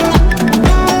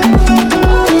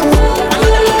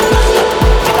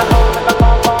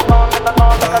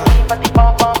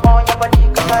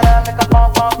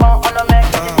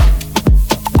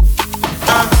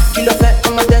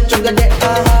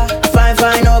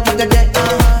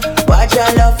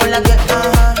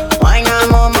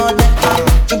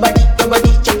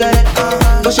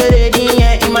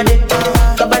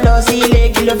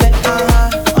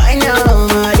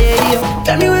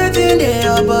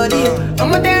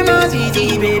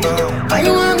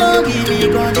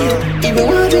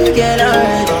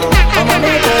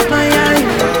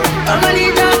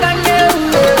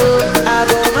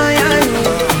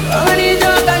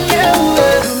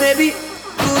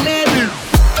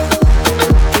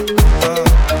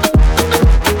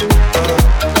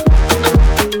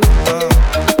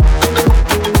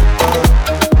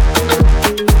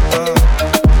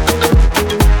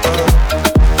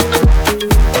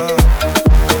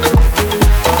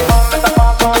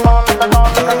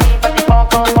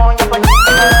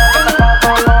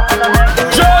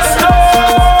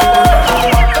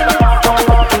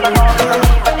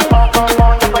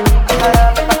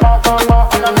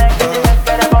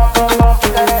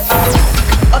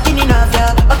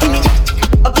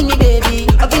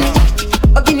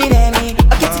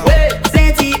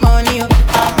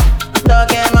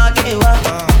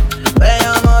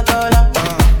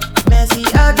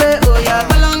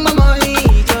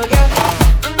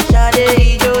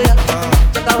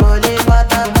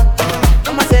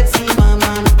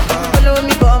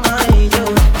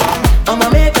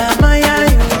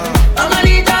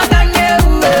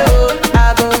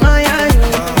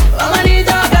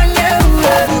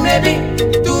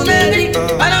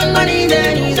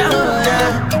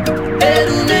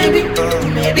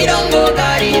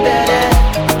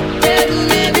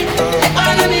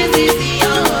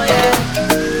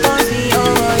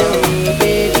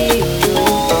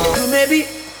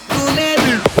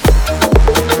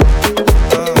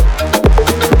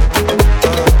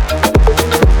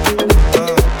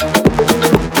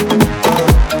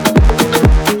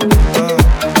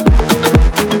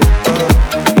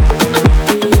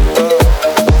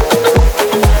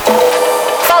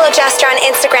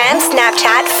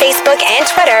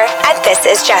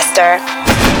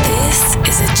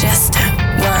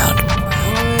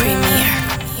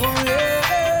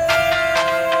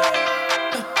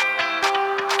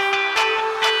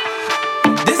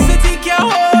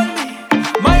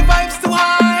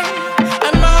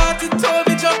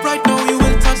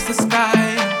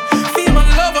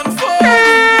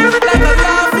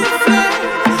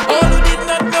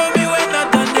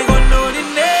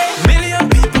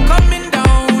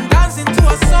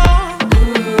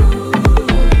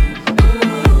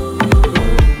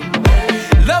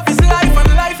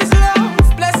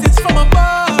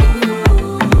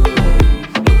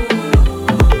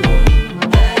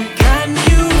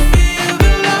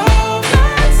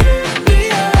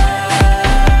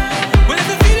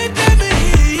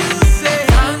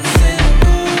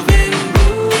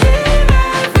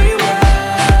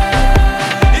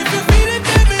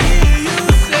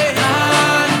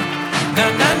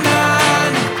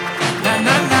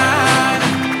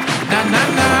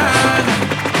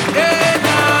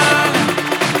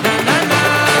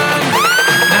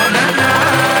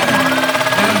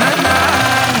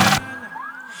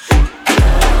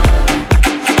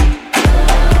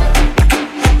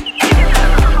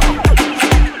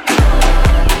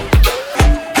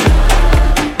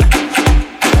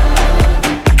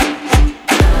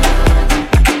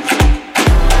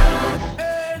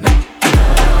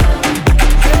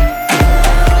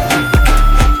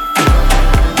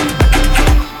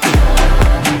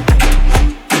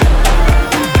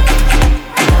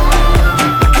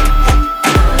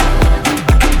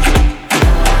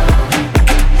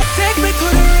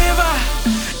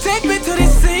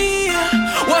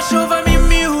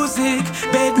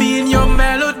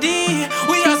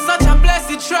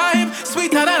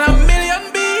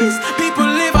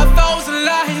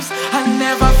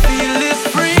 never feel this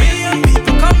free. Million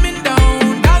people coming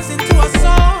down, dancing to a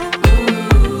song.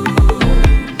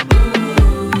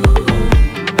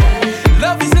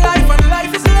 Love is life and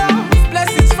life is love.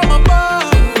 Blessings from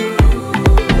above.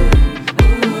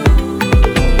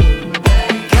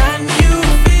 Can you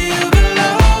feel the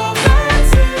love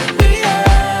that's in the air?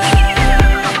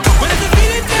 When you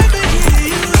feel it, let me hear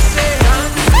you say, I'm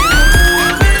still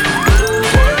moving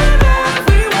forward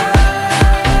everywhere.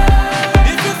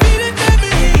 If you feel it, let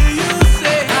me hear you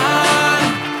say, na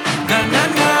na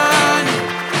na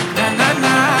na na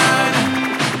na na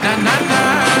na na na.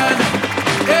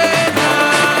 Hey, na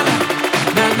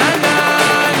na na na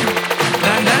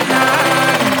na na na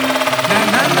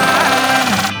na na.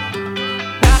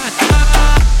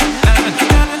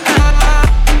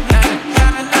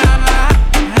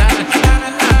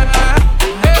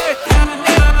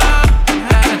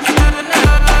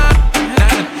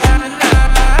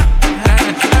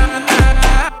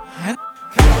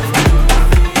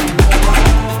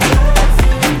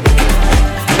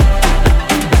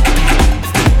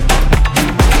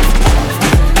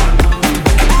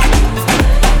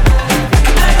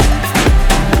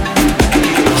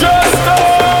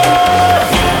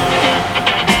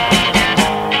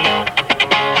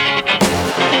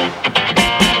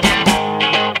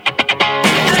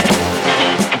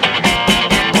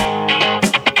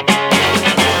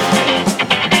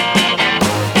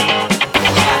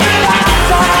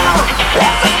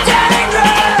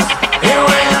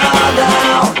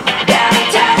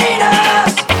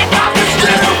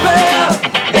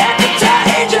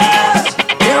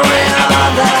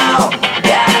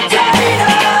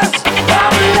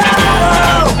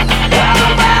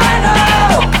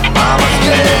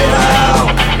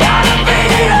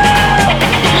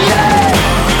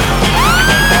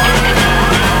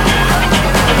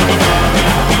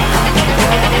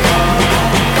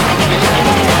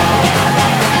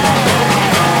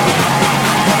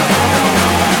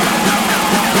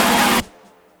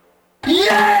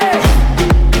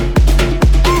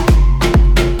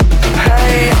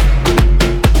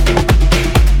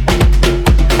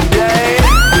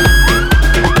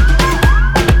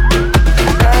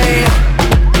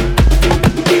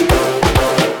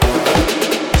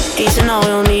 Easy now,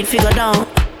 no need to go down.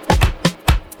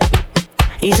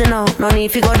 Easy now, no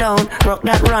need to go down. Rock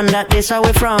that run, that this how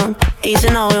we from. Easy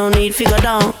now, no need to go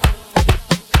down.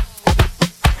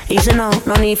 Easy now,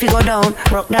 no need to go down.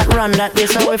 Rock that run, that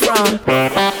this how we from.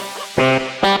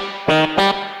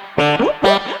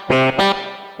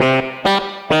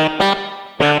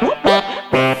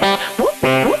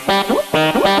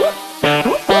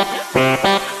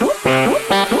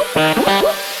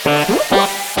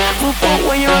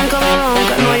 When you run, come around,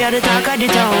 'cause know you're the talk of the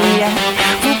town, yeah.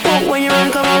 When you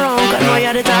run, come around, 'cause know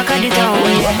you're the talk of the town,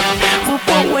 yeah.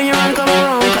 When you run, come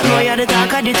around, 'cause know you're the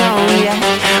talk of the town, yeah.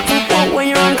 When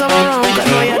you run, come around, 'cause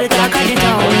know you're the talk of the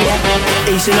town, yeah.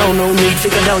 Easy now, no need to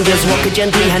go down, just walk it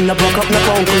gently and no block up no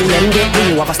phone. Cool and get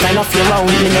real, have a style of your own.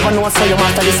 You never know so you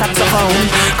master the saxophone.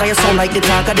 'Cause you sound like the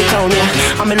talk of the town,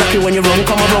 yeah. I'm lucky when you run,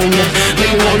 come around, yeah.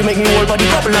 Make me whole body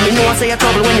bubble. I mean, know I say you're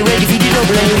trouble when you're ready for the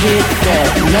double and you hit that.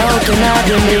 Now can I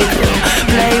do nickel?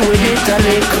 Play with it a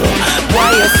little. Why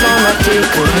you so not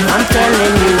tickle? I'm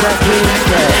telling you that hit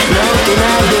that. Now can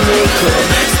I do nickel?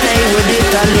 Stay with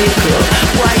it a little.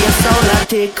 Why you so not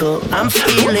tickle? I'm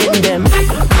feeling them.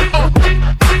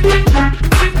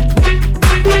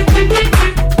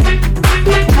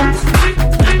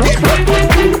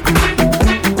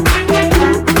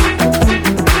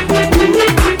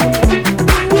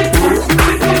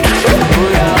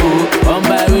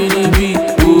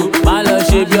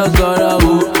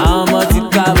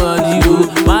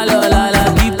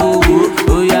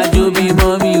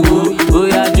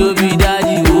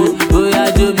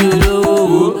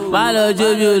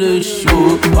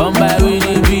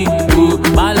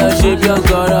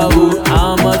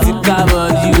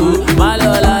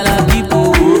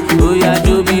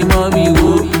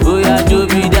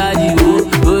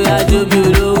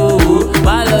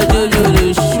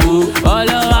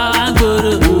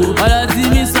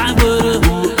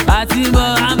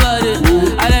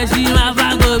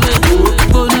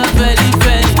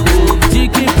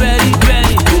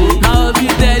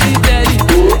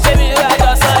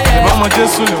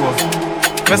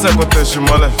 Pesa kote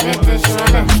shimole,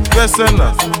 pesa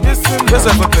na, pesa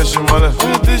kote shimole.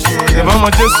 Eba mo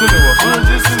Jesu ni wo,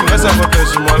 pesa kote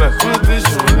shimole,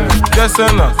 pesa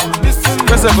na,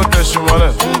 pesa kote shimole,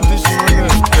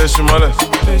 shimole,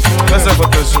 pesa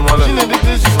kote shimole,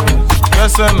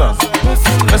 pesa na,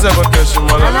 pesa kote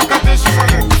shimole,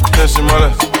 shimole,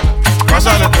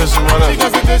 pasa le shimole,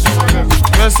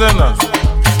 pesa na,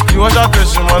 You want that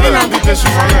fish, man?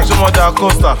 Show me that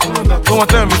coaster. Don't want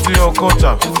them to your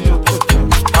culture.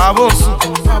 Abosu,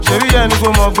 Sherry and go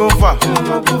more go far.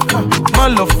 My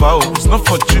love, it's not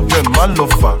for children, my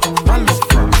love.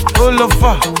 Oh, love,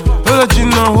 oh,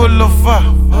 Gina, oh, love. Wow,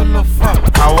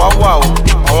 I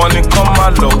want to come, my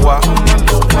love.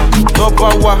 Topa,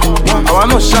 I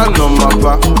want to shine on my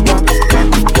back.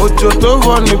 Ojo to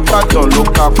run the pattern,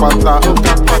 look at pata.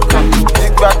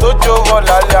 Igba to jo run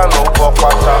lálẹ́ àná bọ́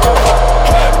pata.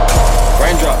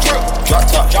 Raindrop, drop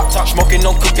top, smoking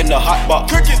on cooking the hot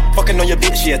box. Fucking on your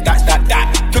bitch, yeah, that.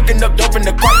 Cooking up dope in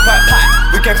the crock pot.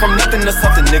 We came from nothing to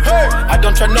something, nigga. I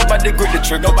don't try nobody, grip the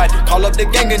trigger. Nobody call up the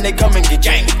gang and they come and get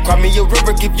gang. Cry me a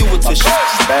river, give you a tissue.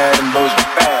 Bad and bullshit,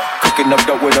 bad. Cooking up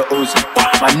dope with a Uzi.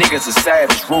 My niggas are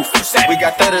savage, ruthless. We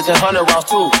got 30s and 100 rounds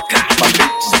too. My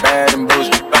bitch is bad and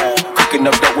bullshit, bad. Cooking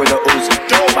up dope with a Uzi.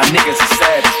 My niggas are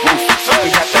savage, ruthless. We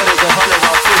got 30s and 100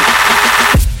 rounds too.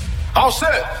 All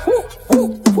set. Pull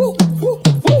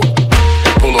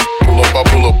up.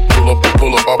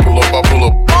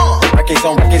 Rackets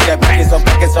on rackets, got packets on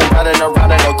packets, I'm riding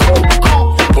around in a coupe.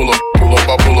 Pull up.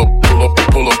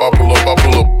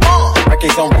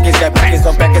 Rackets on rackets, got packets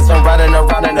on packets, I'm riding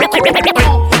around in a coupe.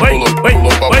 Rackets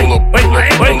on rackets,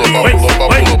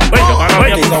 got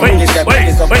packets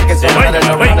on packets,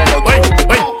 I'm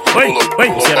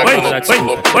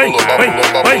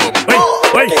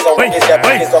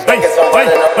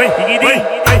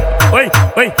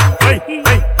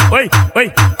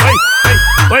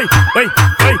riding around in a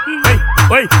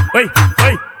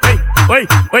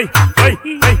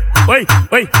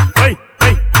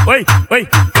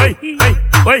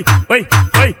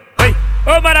coupe.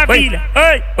 Oh maravilha,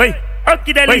 oh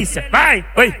que delícia, vai,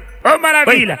 oh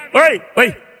maravilha, oi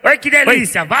que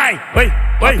delícia, vai.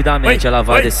 Rapidamente ela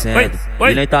vai descendo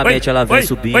e lentamente ela vem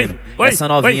subindo. Essa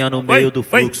novinha no meio do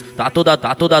fluxo tá toda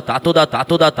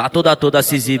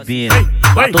se exibindo.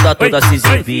 Tá toda se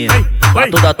exibindo. Tá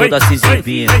toda se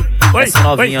exibindo. Essa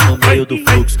novinha no meio do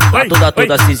fluxo tá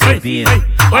toda se exibindo.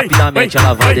 Rapidamente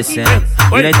ela vai descendo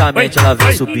e lentamente ela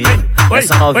vem subindo.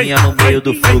 Essa novinha no meio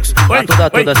do fluxo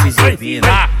tá toda se exibindo.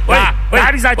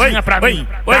 Dá risadinha pra mim,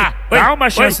 dá uma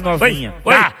chance novinha,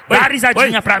 dá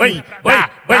risadinha pra mim,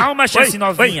 dá uma chance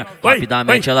novinha.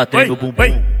 Rapidamente ela treme o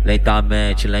bumbum,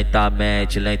 lentamente,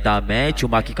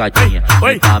 uma quicadinha.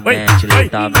 Lentamente, uma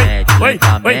quicadinha.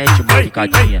 Lentamente, uma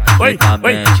quicadinha.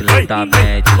 Lentamente,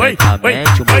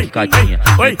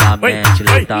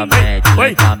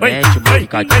 uma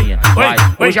quicadinha. Vai.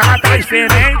 Hoje ela tá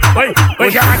diferente,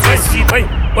 hoje ela tá assim,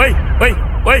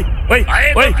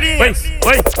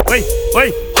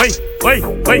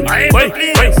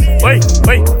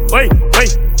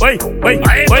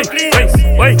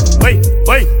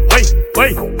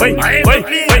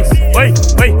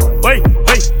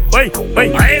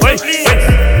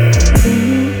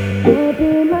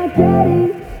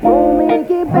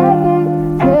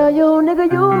 Tell your nigga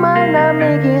you might not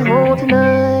make it home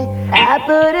tonight.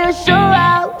 After the show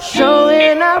out,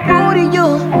 showing up who to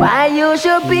you. Why you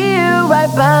should be here right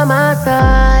by my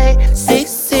side.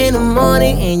 6 in the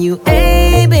morning and you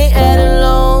ain't been at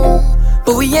alone.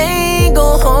 But we ain't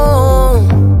go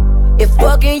home. If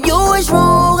fucking you is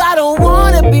wrong, I don't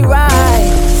wanna be right.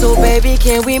 So baby,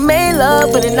 can we make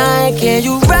love for the night? Can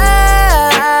you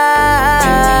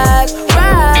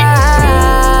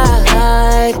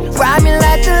ride me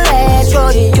like the last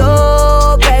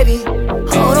rodeo, baby.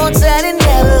 Hold on tight and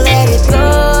never let it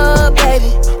go,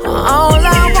 baby. All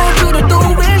I want you to do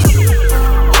is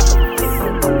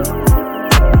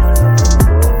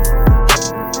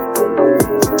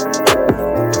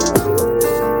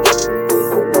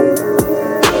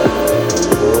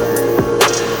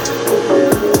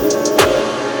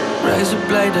razor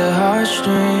blade the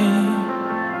heartstring.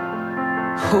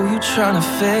 Who you tryna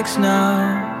fix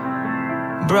now?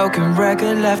 Broken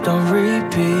record left on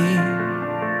repeat.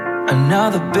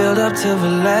 Another build up to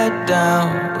the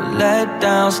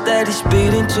letdown, steady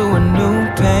speeding to a new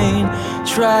pain.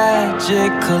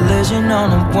 Tragic collision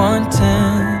on a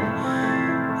 110.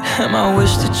 And I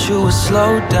wish that you would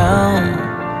slow down.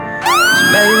 'Cause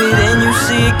maybe then you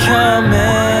see it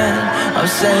coming. I'm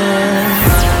saying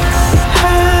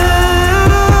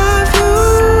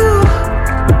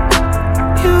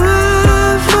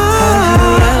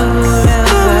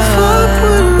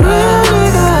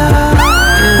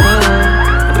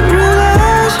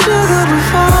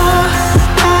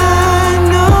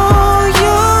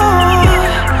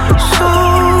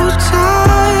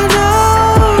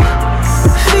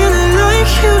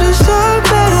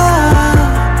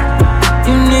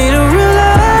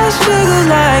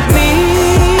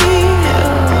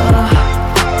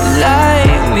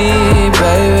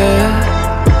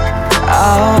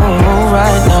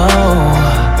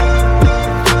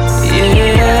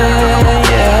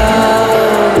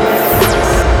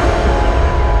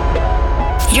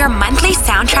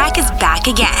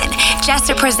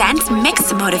presents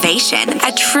Mixed Motivation,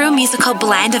 a true musical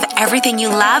blend of everything you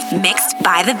love mixed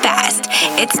by the best.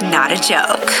 It's not a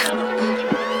joke.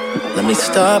 Let me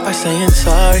start by saying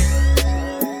sorry.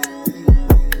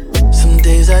 Some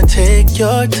days I take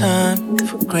your time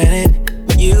for granted.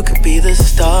 You could be the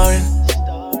star in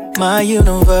my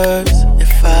universe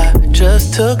if I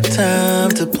just took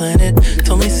time to plan it.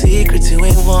 Told me secrets you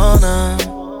ain't wanna.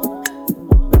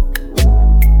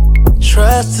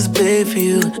 Trust is big for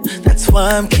you, that's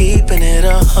why I'm keeping it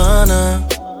 100.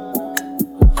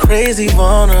 Crazy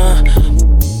wanna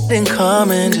in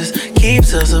common just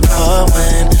keeps us apart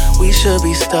when we should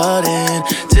be starting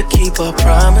to keep our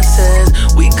promises.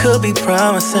 We could be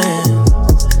promising.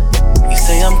 You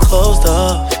say I'm closed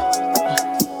off.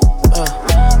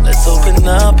 Let's open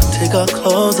up and take our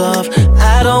clothes off.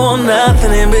 I don't want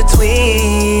nothing in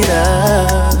between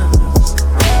us.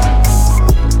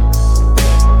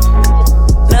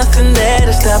 Nothing there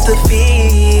to stop the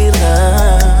feeling.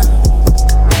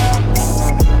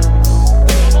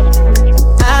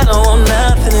 I don't want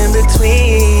nothing in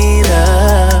between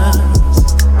us.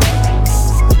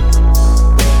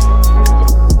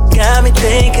 Got me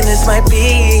thinking this might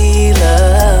be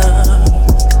love.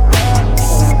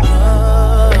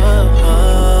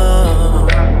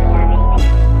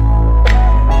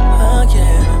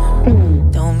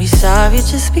 Don't be sorry,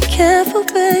 just be careful,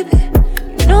 baby.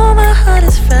 You know my heart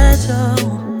is fragile.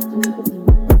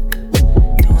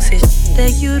 Don't say shit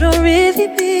that you don't really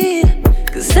mean,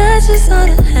 cause that's just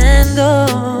hard to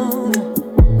handle.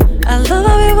 I love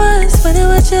how it was when it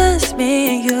was just me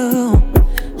and you.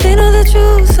 They know the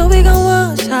truth, so we gon'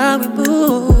 watch how we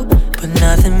move. But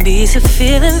nothing beats the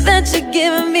feeling that you're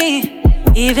giving me,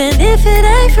 even if it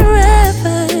ain't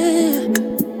forever.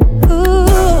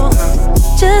 Ooh,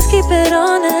 just keep it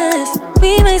honest.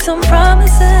 We made some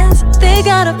promises, they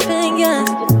got opinions,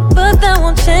 but that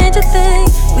won't change a thing.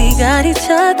 We got each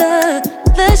other,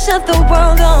 let's shut the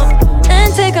world off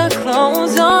and take our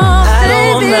clothes off, I baby.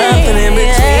 don't want nothing in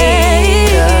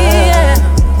between us.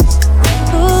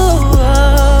 Ooh,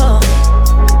 oh.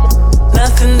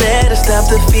 Nothing there to stop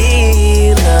the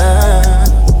feeling.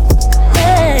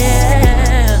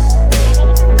 Yeah.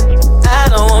 I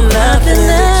don't want nothing in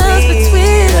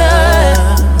between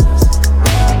us.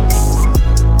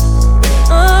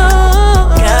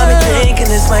 Got me thinking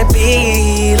this might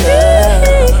be love.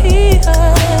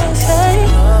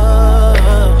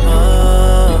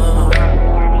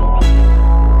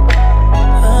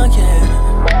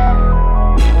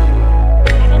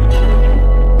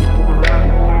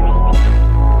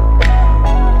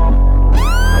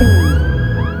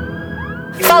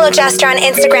 Follow Jester on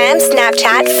Instagram,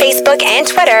 Snapchat, Facebook, and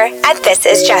Twitter at This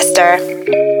Is Jester.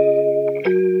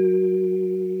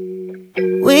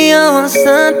 We all want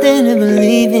something to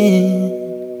believe in,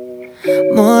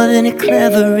 more than a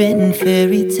clever written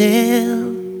fairy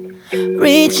tale.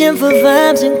 Reaching for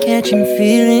vibes and catching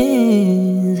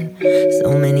feelings.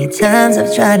 So many times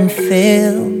I've tried and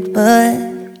failed, but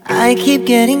I keep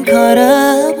getting caught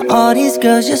up. All these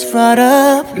girls just fraud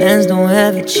up. Mans don't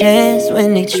have a chance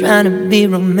when they tryna be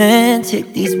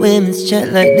romantic. These women's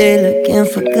chat like they looking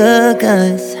for good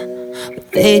guys,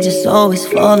 but they just always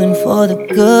falling for the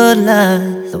good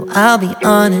lies. So I'll be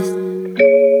honest,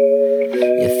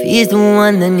 if he's the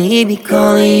one, then he be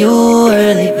calling you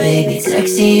early, baby,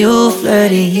 texting you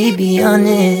flirty, he be on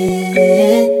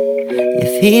it.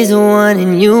 If he's the one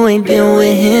and you ain't been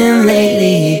with him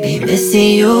lately, he be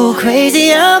missing you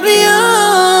crazy, I'll be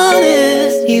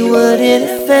honest. He wouldn't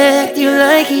affect you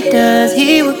like he does.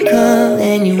 He would come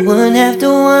and you wouldn't have to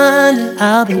wonder,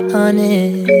 I'll be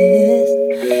honest.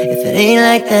 If it ain't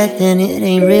like that, then it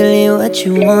ain't really what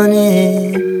you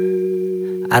wanted.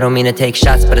 I don't mean to take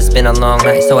shots, but it's been a long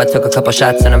night, so I took a couple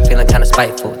shots and I'm feeling kinda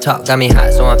spiteful. Talk got me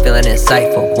hot, so I'm feeling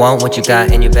insightful. Want what you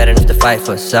got and you better enough to fight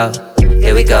for, so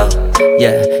here we go.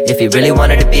 Yeah, if he really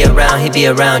wanted to be around, he'd be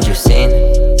around you, seen.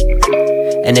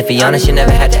 And if he honest, you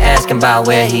never had to ask him about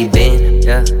where he been,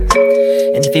 yeah.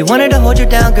 And if he wanted to hold you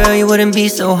down, girl, you wouldn't be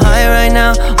so high right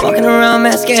now. Walking around,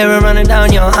 mascara running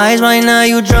down your eyes right now,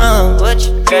 you drunk. What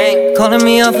you drink? Calling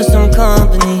me up for some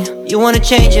company. You wanna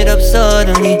change it up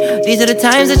suddenly. These are the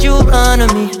times that you run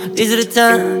on me. These are the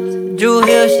times, Drew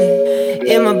Hill shit.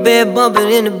 In my bed, bumping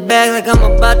in the back like I'm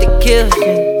about to kill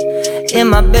shit. In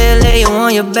my bed, lay you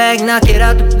on your back, knock it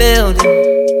out the building.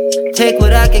 Take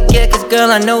what I could get, cause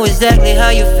girl, I know exactly how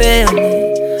you feel.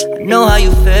 I know how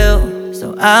you feel,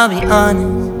 so I'll be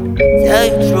honest, tell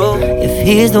you true. If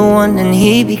he's the one, then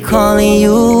he'd be calling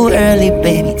you early,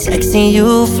 baby, texting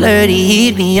you flirty,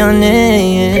 he'd be on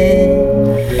it.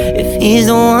 If he's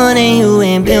the one and you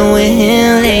ain't been with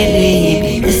him lately, he'd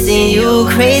be missing you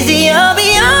crazy, I'll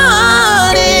be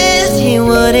honest.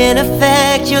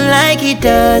 respect you like he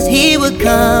does, he would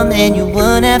come and you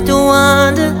wouldn't have to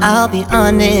wonder. I'll be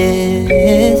honest,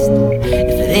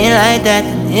 if it ain't like that,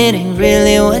 then it ain't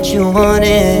really what you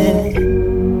wanted.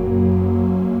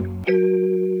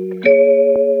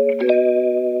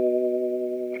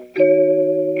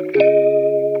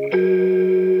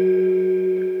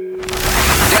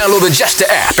 Download the Jester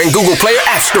app and Google Play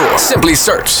App Store. Simply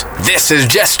search, "This is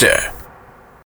Jester."